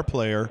guitar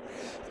player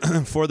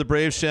for the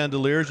Brave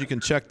Chandeliers. You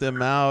can check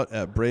them out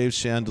at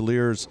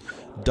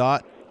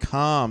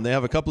bravechandeliers.com. They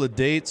have a couple of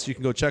dates. You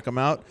can go check them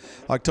out.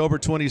 October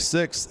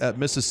 26th at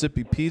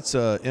Mississippi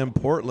Pizza in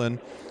Portland.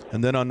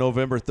 And then on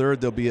November 3rd,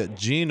 they'll be at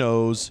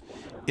Gino's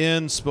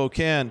in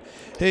Spokane.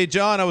 Hey,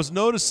 John, I was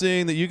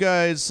noticing that you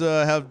guys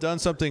have done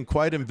something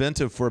quite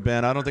inventive for a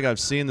band. I don't think I've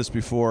seen this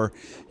before.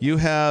 You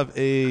have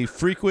a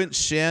frequent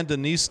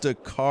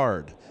Shandinista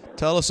card.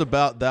 Tell us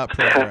about that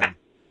program.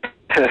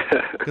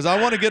 Because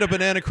I want to get a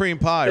banana cream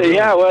pie. Really.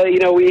 Yeah, well,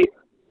 we...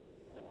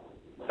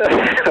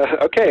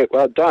 Okay,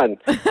 well, done.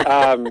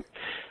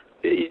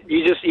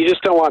 You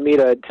just don't want me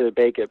to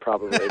bake it,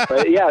 probably.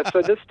 But, yeah,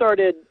 so this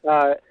started...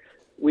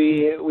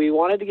 We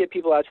wanted to get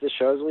people out to the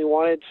shows, and we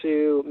wanted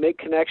to make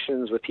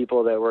connections with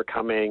people that were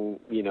coming,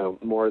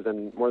 more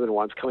than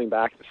once, coming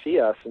back to see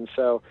us. And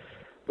so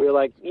we were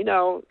like,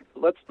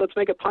 let's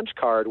make a punch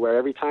card where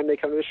every time they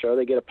come to the show,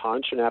 they get a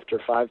punch, and after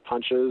 5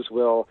 punches,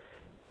 we'll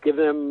give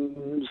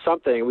them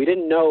something. We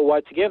didn't know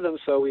what to give them,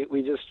 so we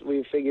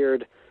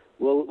figured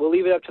we'll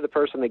leave it up to the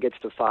person that gets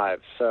to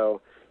 5.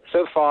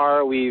 So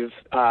far, we've,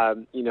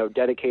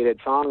 dedicated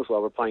songs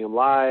while we're playing them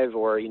live,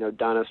 or,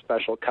 done a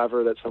special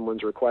cover that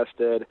someone's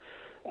requested,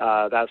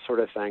 that sort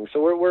of thing.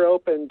 So we're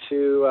open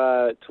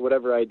to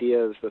whatever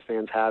ideas the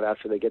fans have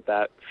after they get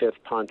that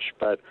 5th punch.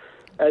 But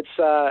it's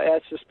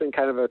just been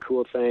kind of a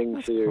cool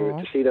thing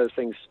to see those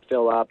things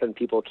fill up and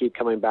people keep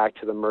coming back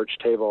to the merch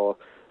table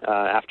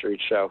after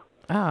each show.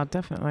 Oh,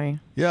 definitely.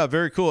 Yeah,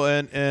 very cool.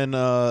 And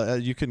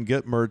you can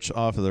get merch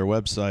off of their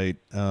website.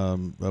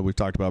 We've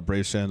talked about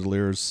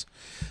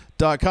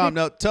bravechandeliers.com.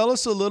 Now, tell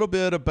us a little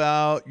bit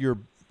about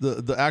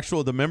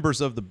the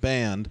members of the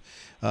band,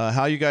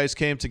 how you guys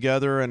came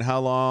together, and how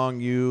long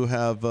you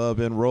have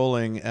been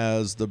rolling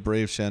as the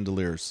Brave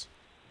Chandeliers.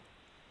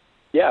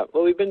 Yeah,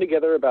 well, we've been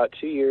together about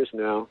 2 years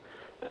now.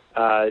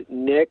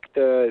 Nick,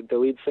 the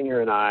lead singer,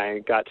 and I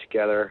got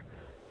together,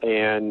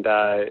 and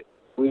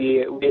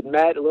we had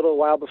met a little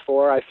while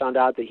before. I found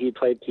out that he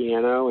played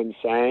piano and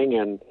sang,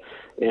 and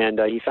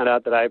he found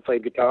out that I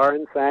played guitar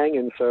and sang,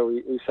 and so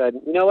we said,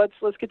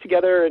 let's get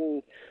together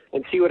and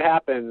see what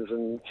happens.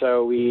 And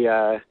so we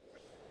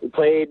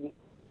played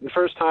the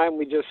first time.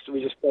 We just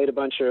played a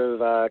bunch of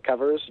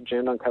covers,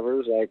 jammed on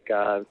covers like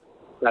that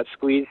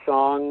Squeeze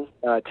song,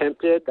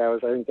 "Tempted." That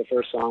was, I think, the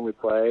first song we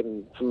played,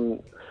 and some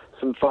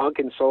funk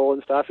and soul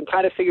and stuff, and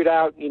kind of figured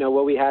out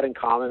what we had in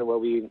common and what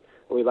we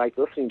liked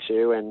listening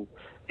to,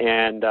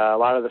 and a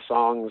lot of the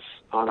songs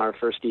on our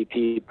first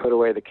EP, Put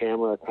Away the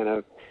Camera, kind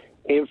of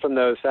came from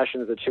those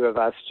sessions, the two of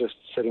us just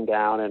sitting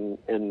down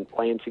and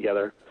playing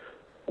together.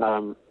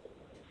 And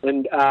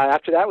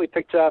after that, we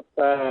picked up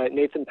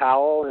Nathan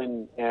Powell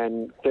and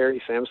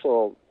Gary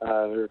Samsel,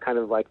 who are kind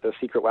of like the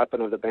secret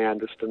weapon of the band,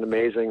 just an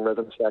amazing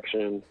rhythm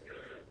section.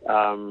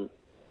 So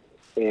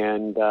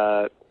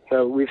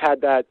we've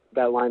had that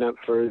lineup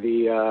for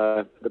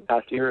the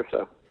past year or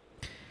so.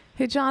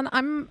 Hey, John,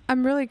 I'm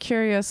really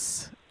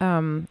curious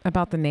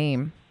about the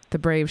name, the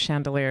Brave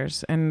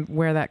Chandeliers, and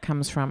where that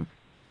comes from.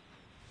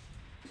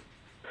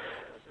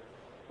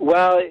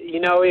 Well,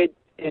 it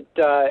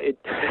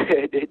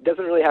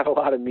doesn't really have a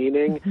lot of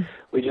meaning.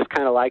 We just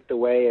kind of like the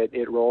way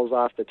it rolls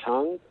off the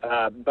tongue.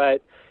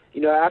 But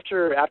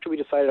after we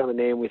decided on the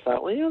name, we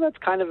thought, well, that's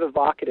kind of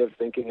evocative,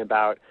 thinking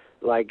about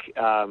like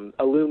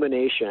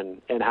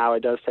illumination and how it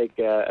does take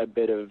a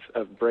bit of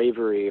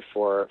bravery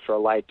for a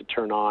light to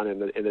turn on in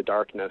the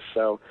darkness.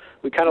 So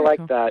we kind of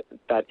like that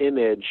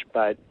image,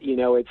 but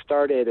it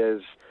started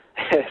as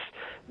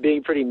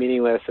being pretty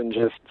meaningless and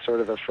just sort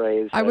of a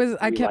phrase.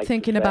 I kept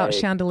thinking about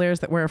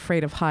chandeliers that were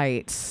afraid of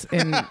heights,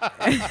 and I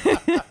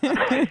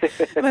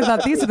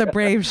thought these are the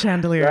brave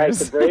chandeliers. Right,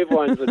 the brave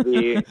ones would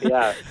be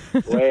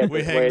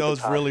we hang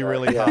those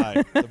really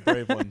high. The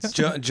brave ones.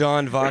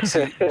 John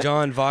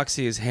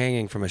Voxie is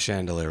hanging from a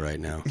chandelier right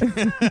now.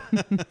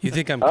 You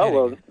think I'm kidding? Oh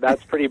well,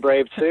 that's pretty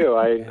brave too.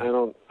 I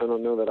don't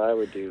know that I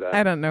would do that.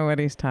 I don't know what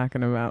he's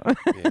talking about.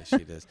 Yeah,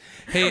 she does.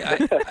 Hey,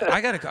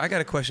 I got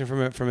a question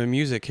from a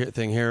music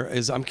thing here.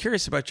 I'm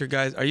curious about your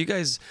guys. Are you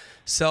guys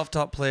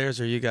self-taught players?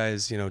 Or are you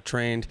guys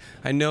trained?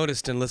 I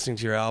noticed in listening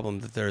to your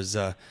album that there's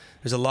a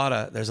lot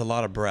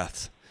of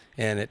breath,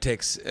 and it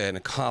takes an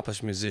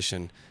accomplished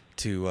musician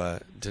to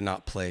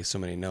not play so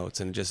many notes.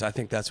 And I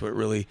think that's what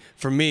really,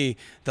 for me,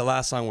 the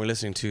last song we're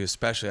listening to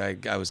especially,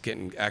 I was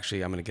getting,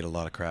 actually I'm going to get a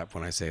lot of crap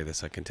when I say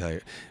this, I can tell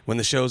you. When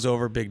the show's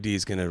over, Big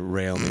D's going to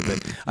rail me,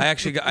 but I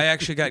actually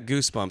got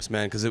goosebumps,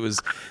 man, because it was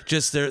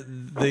just but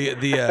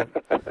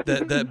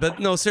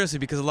no, seriously,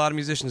 because a lot of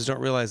musicians don't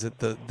realize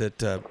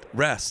that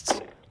rests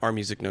are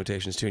music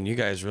notations too, and you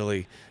guys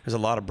really, there's a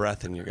lot of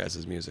breath in your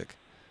guys' music.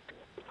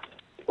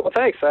 Well,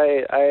 thanks.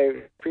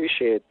 I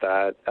appreciate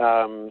that.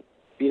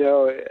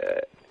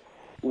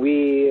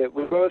 We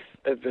both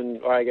have been,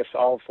 or I guess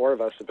all 4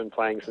 of us have been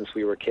playing since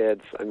we were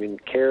kids. I mean,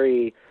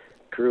 Carrie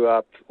grew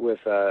up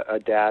with a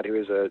dad who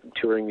is a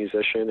touring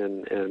musician,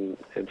 and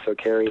so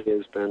Carrie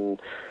has been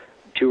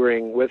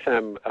touring with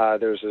him,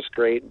 there's this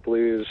great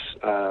blues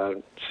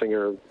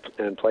singer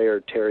and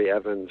player, Terry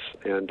Evans,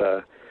 and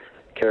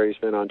Carrie's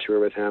been on tour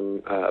with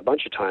him a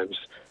bunch of times.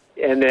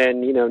 And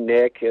then,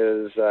 Nick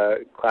is a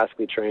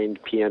classically trained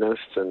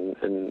pianist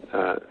and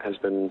has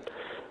been,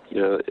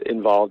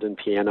 involved in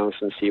piano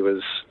since he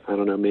was, I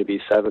don't know,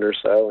 maybe 7 or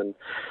so. And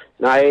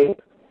I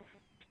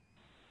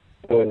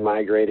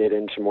migrated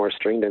into more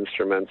stringed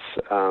instruments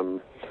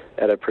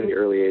at a pretty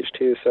early age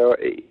too. So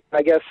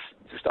I guess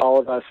just all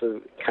of us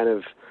have kind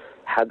of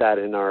had that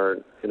in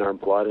our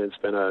blood, and it's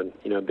been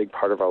a big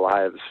part of our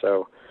lives.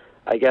 So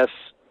I guess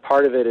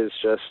part of it is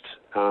just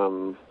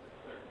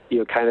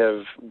kind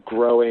of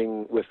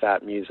growing with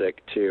that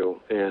music too,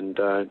 and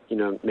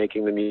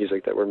making the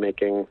music that we're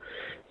making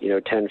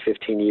 10,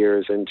 15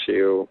 years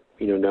into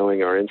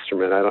knowing our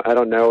instrument. I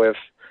don't know if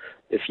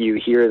you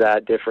hear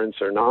that difference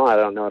or not. I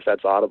don't know if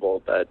that's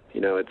audible, but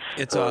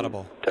it's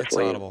audible. Definitely, it's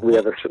audible. We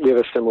have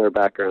a similar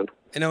background.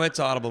 It's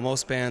audible.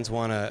 Most bands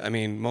want to. I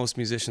mean, most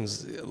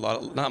musicians. A lot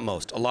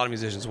of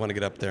musicians want to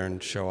get up there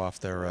and show off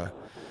their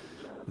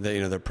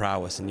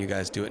prowess, and you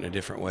guys do it in a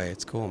different way.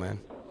 It's cool, man.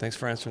 Thanks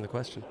for answering the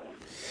question.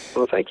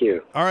 Well, thank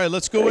you. All right,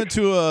 let's go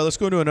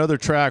into another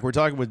track. We're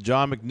talking with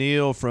John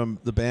McNeil from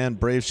the band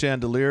Brave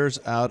Chandeliers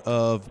out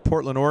of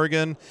Portland,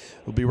 Oregon.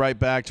 We'll be right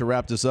back to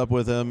wrap this up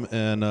with him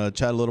and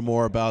chat a little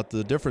more about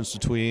the difference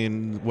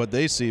between what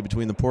they see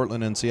between the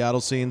Portland and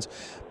Seattle scenes.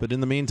 But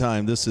in the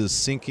meantime, this is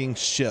Sinking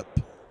Ship.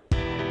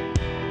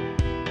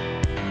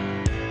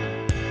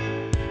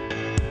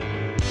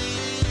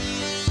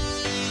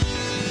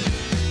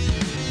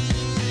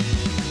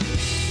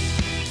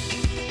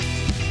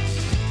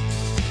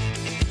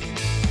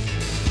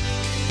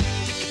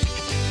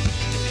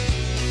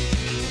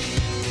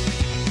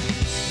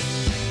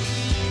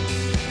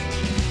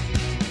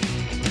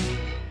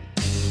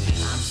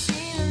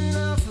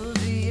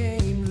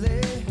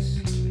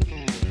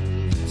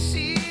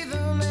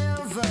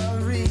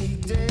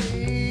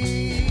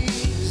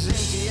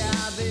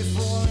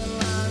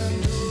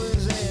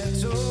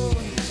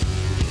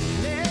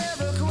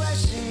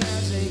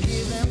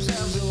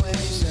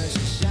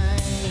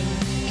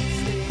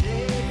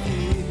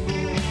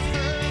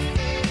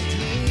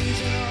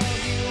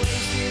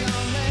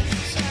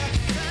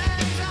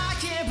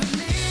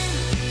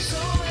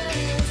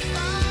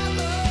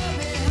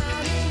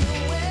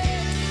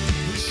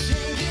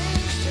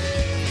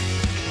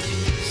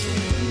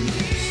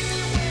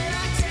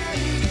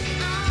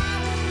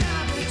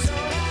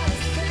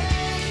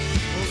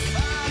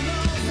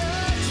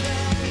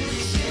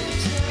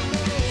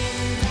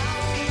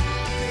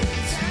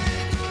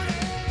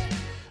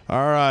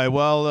 All right.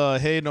 Well,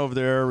 Hayden over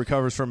there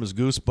recovers from his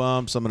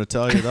goosebumps. I'm going to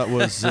tell you that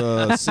was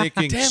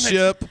Sinking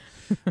Ship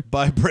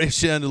by Brave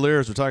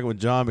Chandeliers. We're talking with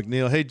John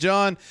McNeil. Hey,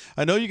 John,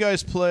 I know you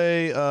guys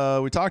play,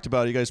 we talked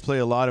about it, you guys play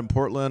a lot in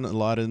Portland, a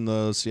lot in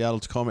the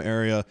Seattle-Tacoma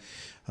area.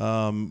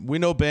 We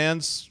know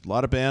bands, a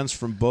lot of bands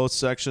from both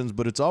sections,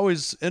 but it's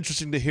always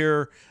interesting to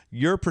hear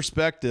your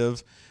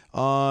perspective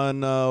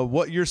on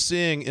what you're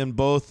seeing in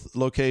both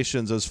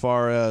locations as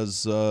far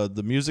as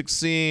the music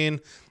scene,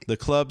 the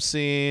club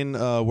scene,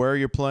 where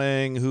you're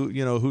playing,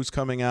 who's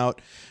coming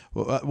out.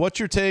 What's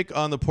your take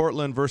on the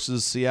Portland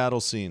versus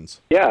Seattle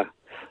scenes? Yeah.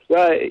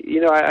 Well,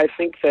 I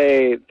think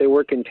they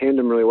work in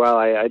tandem really well.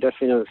 I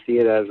definitely don't see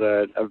it as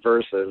a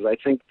versus. I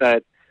think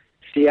that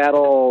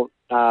Seattle,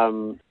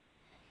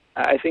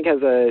 I think,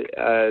 has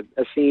a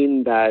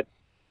scene that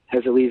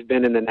has at least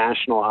been in the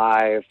national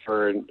eye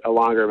for a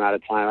longer amount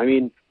of time. I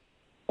mean,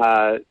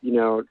 I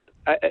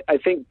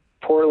think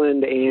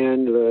Portland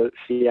and the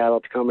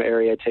Seattle-Tacoma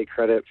area take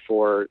credit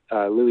for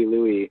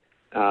Louie,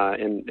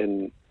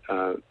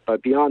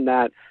 but beyond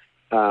that,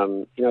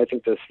 I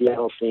think the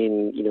Seattle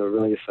scene,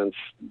 really since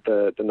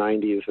the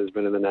 90s has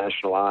been in the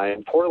national eye.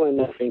 And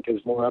Portland, I think,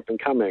 is more up and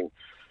coming.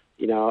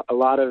 A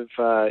lot of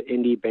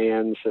indie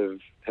bands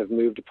have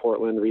moved to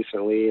Portland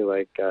recently,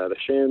 like the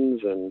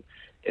Shins and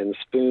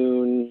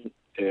Spoon,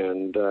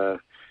 and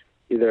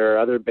there are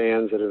other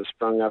bands that have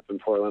sprung up in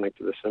Portland, like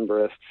the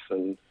Decemberists.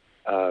 And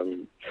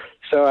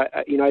so,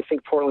 I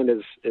think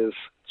Portland is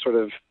sort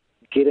of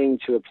getting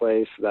to a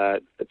place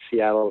that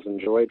Seattle has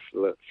enjoyed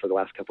for the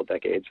last couple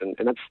decades, and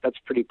that's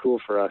pretty cool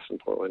for us in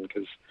Portland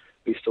because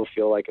we still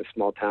feel like a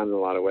small town in a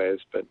lot of ways.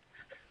 But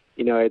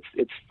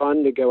it's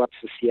fun to go up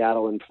to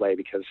Seattle and play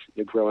because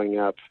growing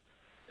up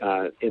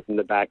in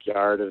the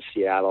backyard of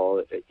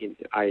Seattle,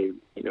 I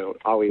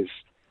always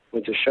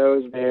went to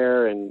shows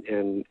there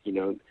and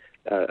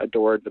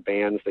adored the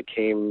bands that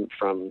came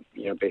from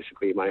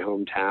basically my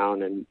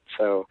hometown, and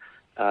so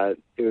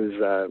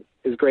it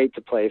was great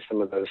to play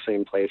some of those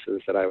same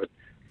places that I would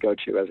go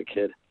to as a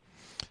kid.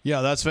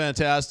 Yeah, that's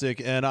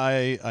fantastic. And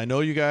I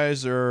know you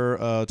guys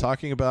are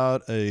talking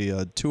about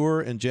a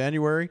tour in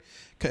January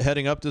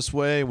heading up this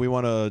way. We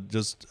want to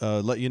just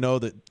let you know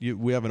that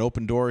we have an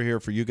open door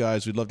here for you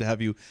guys. We'd love to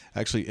have you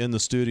actually in the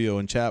studio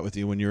and chat with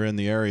you when you're in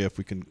the area, if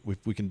we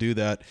can do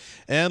that.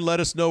 And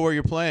let us know where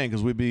you're playing,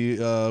 because we'd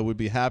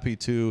be happy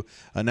to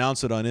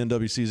announce it on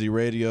NWCZ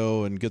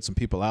Radio and get some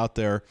people out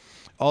there.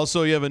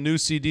 Also, you have a new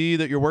CD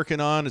that you're working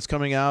on. It's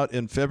coming out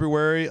in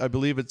February. I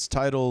believe it's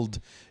titled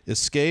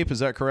Escape. Is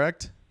that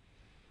correct?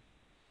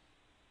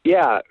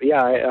 Yeah.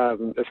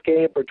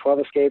 Escape or 12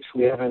 Escapes.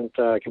 We haven't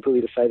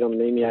completely decided on the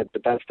name yet,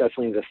 but that's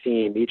definitely the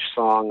theme. Each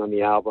song on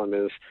the album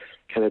is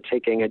kind of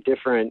taking a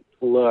different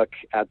look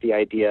at the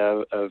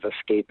idea of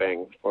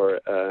escaping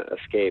or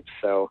escape.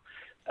 So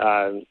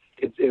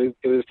it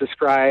was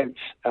described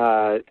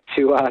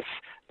to us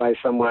by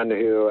someone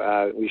who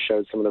we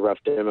showed some of the rough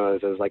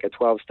demos as like a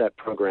 12-step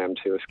program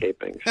to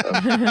escaping. So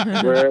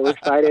we're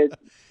excited.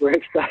 We're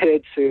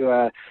excited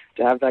to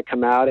have that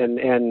come out.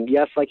 And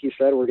yes, like you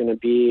said, we're going to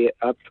be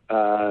up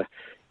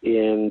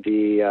in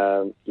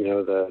the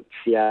the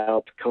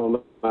Seattle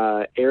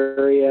Tacoma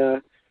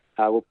area.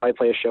 We'll probably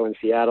play a show in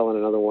Seattle and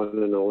another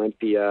one in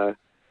Olympia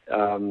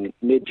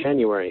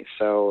mid-January.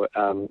 So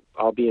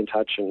I'll be in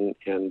touch and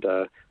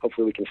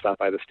hopefully we can stop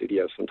by the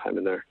studio sometime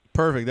in there.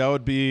 Perfect. That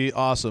would be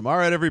awesome. All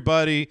right,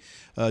 everybody.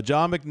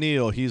 John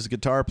McNeil, he's a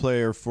guitar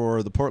player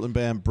for the Portland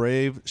band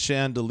Brave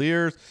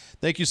Chandeliers.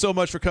 Thank you so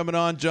much for coming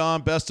on,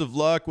 John. Best of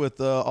luck with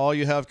all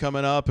you have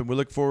coming up, and we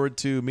look forward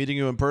to meeting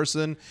you in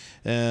person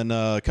and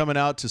coming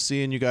out to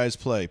seeing you guys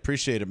play.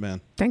 Appreciate it,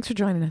 man. Thanks for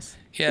joining us.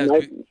 Yeah,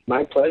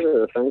 My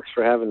pleasure. Thanks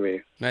for having me.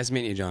 nice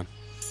meeting you, John.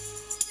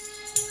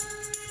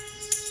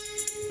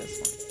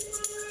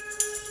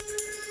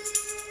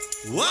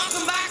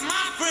 Welcome back,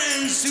 my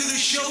friends, to the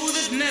show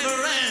that never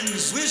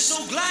ends. We're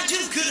so glad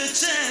you could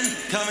attend.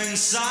 Come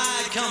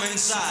inside, come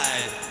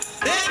inside.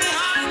 There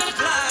behind the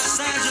glass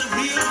stands a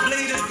real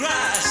blade of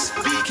grass.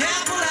 Be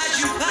careful as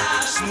you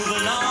pass. Move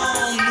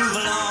along, move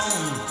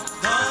along.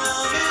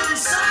 Come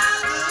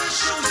inside, the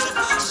show's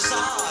about to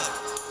start.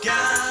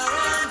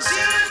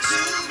 Guaranteed to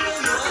blow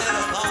your head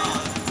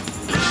apart.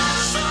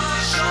 Last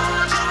show,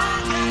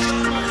 don't get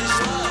your money's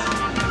worth.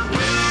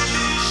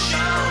 Really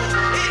show,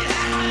 it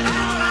happened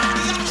all right.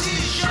 You gotta see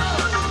the show.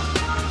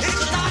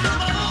 It's a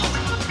dynamo.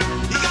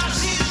 You gotta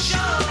see the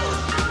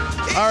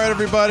show. All right,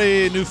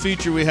 everybody. New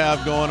feature we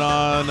have going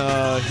on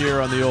here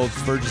on the old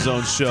Virgin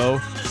Zone show.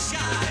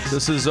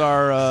 This is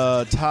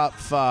our top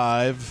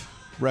 5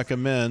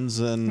 recommends,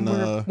 and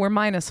We're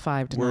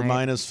 -5 tonight. we're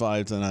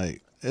 -5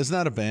 tonight. Isn't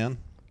that a band?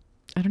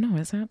 I don't know.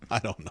 Is that? I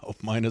don't know.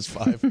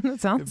 -5.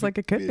 It sounds like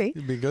it could be.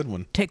 It'd be a good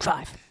one. Take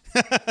 5.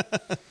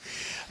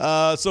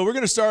 So we're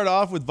going to start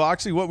off with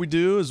Voxy. What we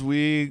do is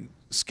we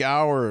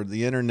scour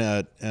the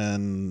internet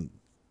and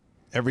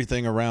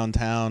everything around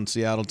town,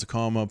 Seattle,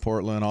 Tacoma,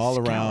 Portland, all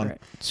around.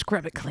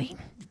 Scrub it clean.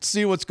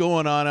 See what's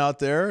going on out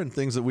there and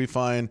things that we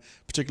find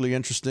particularly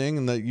interesting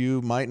and that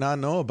you might not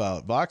know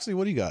about. Voxy,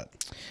 what do you got?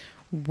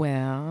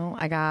 Well,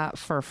 I got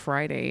for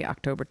Friday,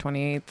 October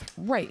 28th,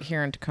 right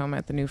here in Tacoma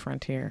at the New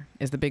Frontier,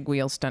 is the Big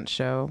Wheel Stunt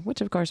Show, which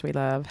of course we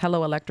love.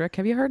 Hello Electric.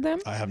 Have you heard them?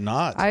 I have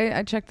not.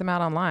 I checked them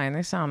out online.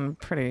 They sound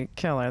pretty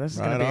killer. This is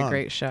going to be a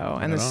great show.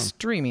 And the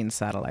streaming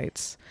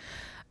satellites.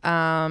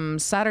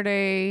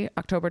 Saturday,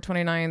 October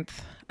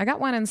 29th, I got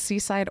one in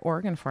Seaside,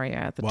 Oregon for you.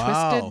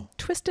 The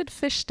Twisted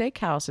Fish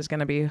Steakhouse is going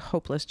to be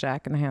Hopeless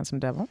Jack and the Handsome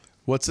Devil.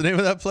 What's the name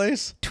of that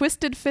place?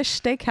 Twisted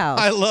Fish Steakhouse.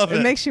 I love it.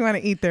 It makes you want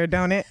to eat there,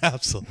 don't it?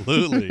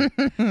 Absolutely.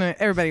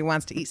 Everybody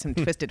wants to eat some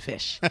twisted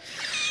fish.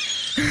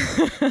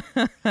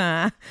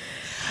 I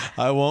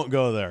won't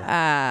go there.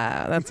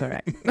 That's all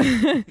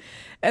right.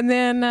 And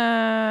then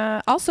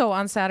also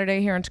on Saturday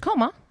here in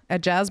Tacoma at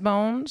Jazz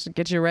Bones,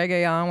 get your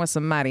reggae on with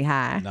some Mighty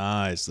High.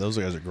 Nice. Those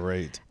guys are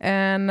great.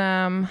 And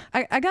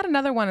I got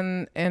another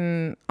one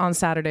in on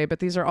Saturday, but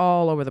these are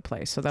all over the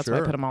place, so that's why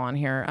I put them all on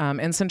here.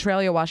 In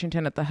Centralia,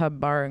 Washington, at the Hub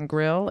Bar and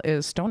Grill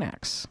is Stone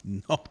Axe.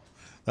 No,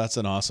 that's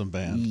an awesome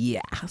band.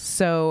 Yeah.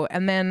 So,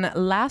 and then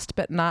last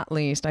but not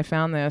least, I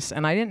found this,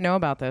 and I didn't know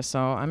about this, so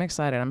I'm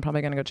excited. I'm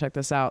probably going to go check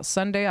this out.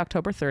 Sunday,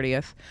 October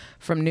 30th,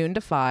 from noon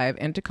to 5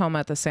 in Tacoma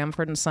at the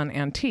Samford & Son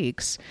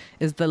Antiques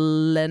is the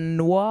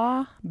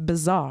Lenoir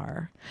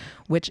Bazaar,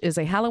 which is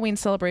a Halloween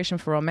celebration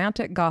for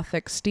romantic,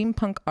 gothic,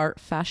 steampunk art,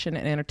 fashion,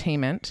 and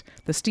entertainment.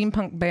 The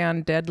steampunk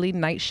band Deadly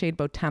Nightshade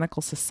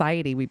Botanical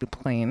Society we be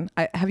playing.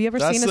 Have you ever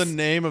seen That's the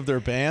name of their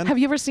band? Have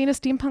you ever seen a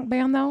steampunk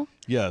band, though?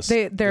 Yes.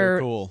 They're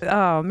cool.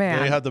 Oh, man.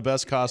 They have the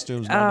best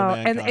costumes known to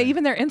and mankind.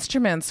 even their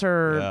instruments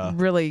are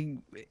really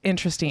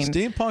interesting.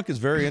 Steampunk is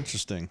very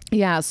interesting.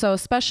 Yeah, so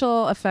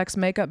special effects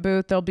makeup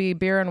booth. There'll be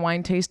beer and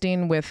wine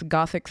tasting with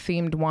gothic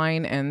themed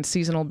wine and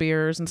seasonal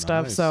beers and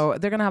stuff. Nice. So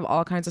they're going to have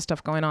all kinds of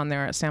stuff going on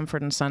there at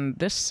Samford & Son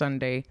this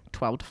Sunday,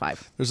 12 to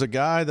 5. There's a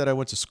guy that I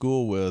went to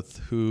school with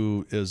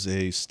who is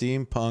a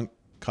steampunk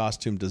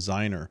costume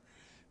designer.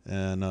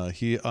 And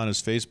he on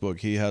his Facebook,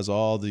 he has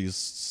all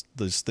these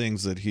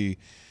things that he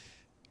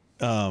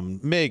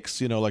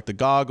makes, like the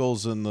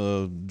goggles and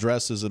the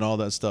dresses and all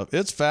that stuff.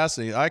 It's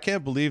fascinating. I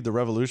can't believe the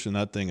revolution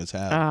that thing has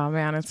had. Oh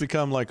man, It's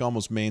become like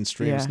almost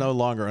mainstream. Yeah. It's no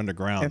longer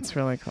underground. it's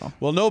really cool.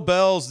 Well, no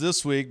bells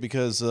this week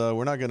because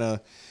we're not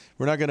gonna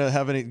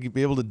have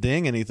be able to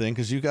ding anything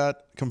because you got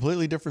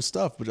completely different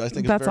stuff, which I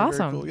think That's is very,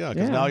 awesome. very cool. Yeah,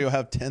 because Yeah. now you'll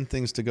have 10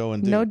 things to go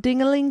and do. No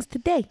dingalings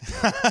today.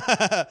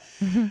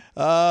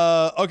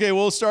 Okay,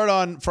 we'll start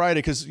on Friday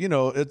because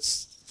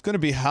it's going to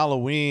be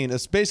Halloween.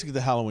 It's basically the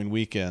Halloween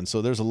weekend,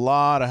 so there's a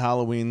lot of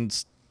Halloween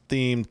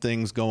themed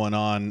things going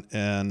on,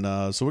 and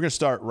so we're going to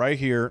start right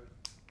here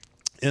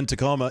in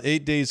Tacoma.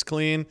 8 Days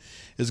Clean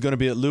is going to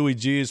be at Louis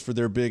G's for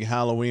their big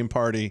Halloween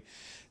party,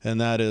 and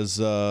that is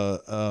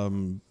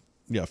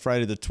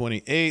Friday the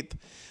 28th.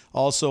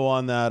 Also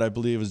on that, I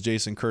believe, is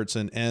Jason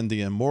Kurtzen and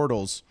the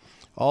Immortals.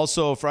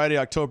 Also Friday,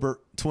 October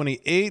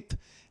 28th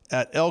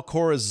at El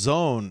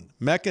Corazon,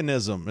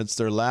 Mechanism. It's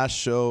their last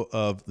show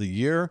of the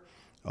year.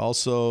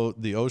 Also,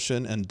 the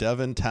Ocean and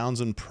Devin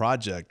Townsend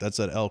Project. That's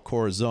at El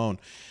Corazon.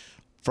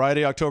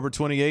 Friday, October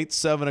 28th,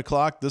 7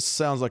 o'clock. This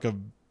sounds like a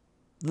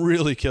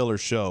really killer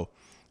show.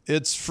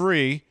 It's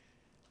free.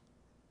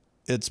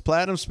 It's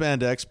Platinum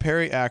Spandex,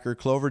 Perry Acker,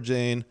 Clover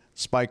Jane,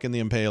 Spike and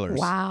the Impalers.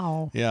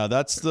 Wow. Yeah,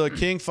 that's the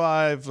King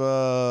 5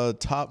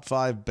 top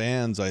 5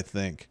 bands, I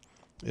think.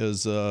 They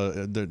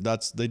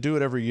do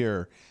it every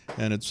year,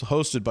 and it's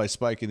hosted by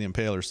Spike and the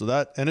Impalers.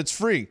 And it's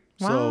free.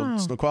 Wow. So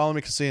it's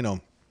Snoqualmie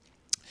Casino.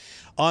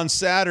 On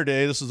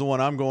Saturday, this is the one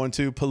I'm going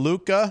to,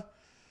 Palooka,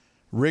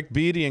 Rick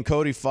Beatty and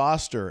Cody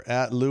Foster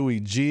at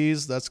Louis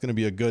G's. That's going to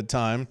be a good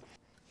time.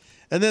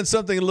 And then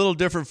something a little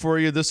different for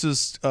you. This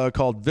is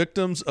called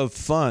Victims of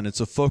Fun.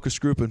 It's a focus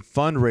group and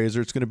fundraiser.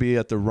 It's going to be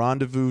at the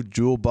Rendezvous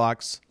Jewel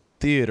Box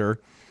Theater.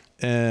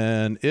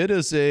 And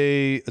it's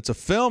a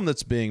film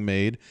that's being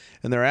made,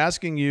 and they're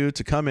asking you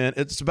to come in.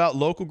 It's about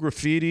local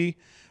graffiti,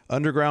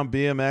 underground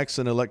BMX,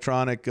 and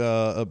electronic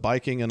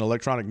biking and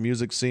electronic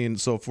music scene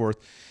and so forth.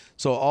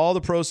 So all the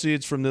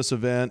proceeds from this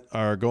event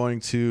are going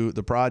to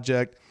the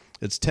project.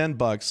 It's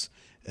 $10,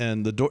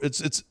 and the door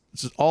it's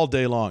all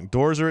day long.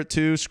 Doors are at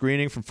 2,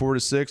 screening from 4 to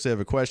 6. They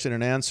have a question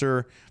and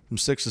answer from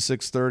 6 to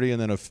 6:30,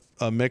 and then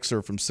a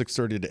mixer from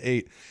 6:30 to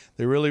 8.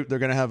 They're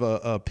going to have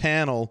a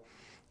panel,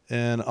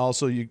 and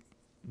also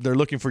they're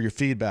looking for your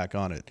feedback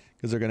on it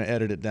because they're going to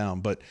edit it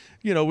down. But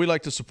we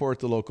like to support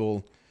the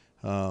local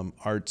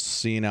arts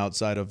scene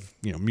outside of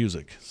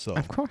music. So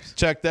Of course.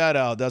 check that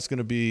out. That's going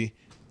to be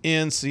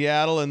in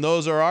Seattle, and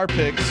those are our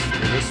picks for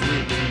this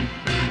week.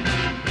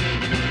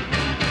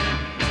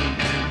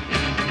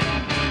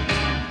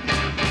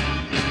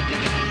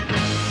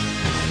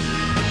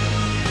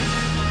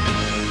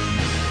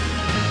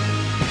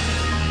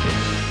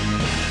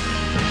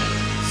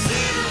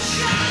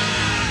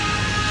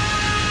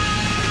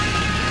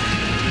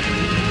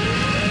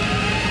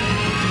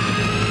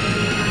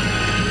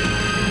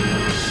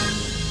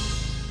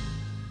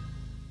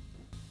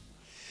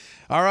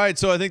 All right,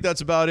 so I think that's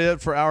about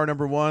it for hour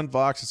number 1.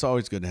 Vox, it's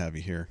always good to have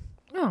you here.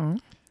 Oh.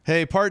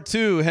 Hey, part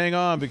 2, hang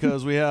on,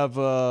 because we have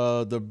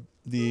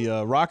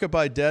the Rocket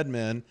by Dead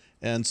Men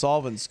and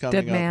Solvents coming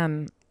up. Dead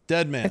man.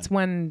 Dead Man. It's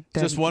one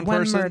dead, Just one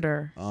person?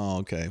 murder. Oh,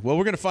 okay. Well,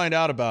 we're going to find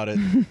out about it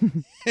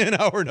in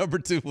hour number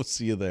 2. We'll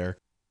see you there.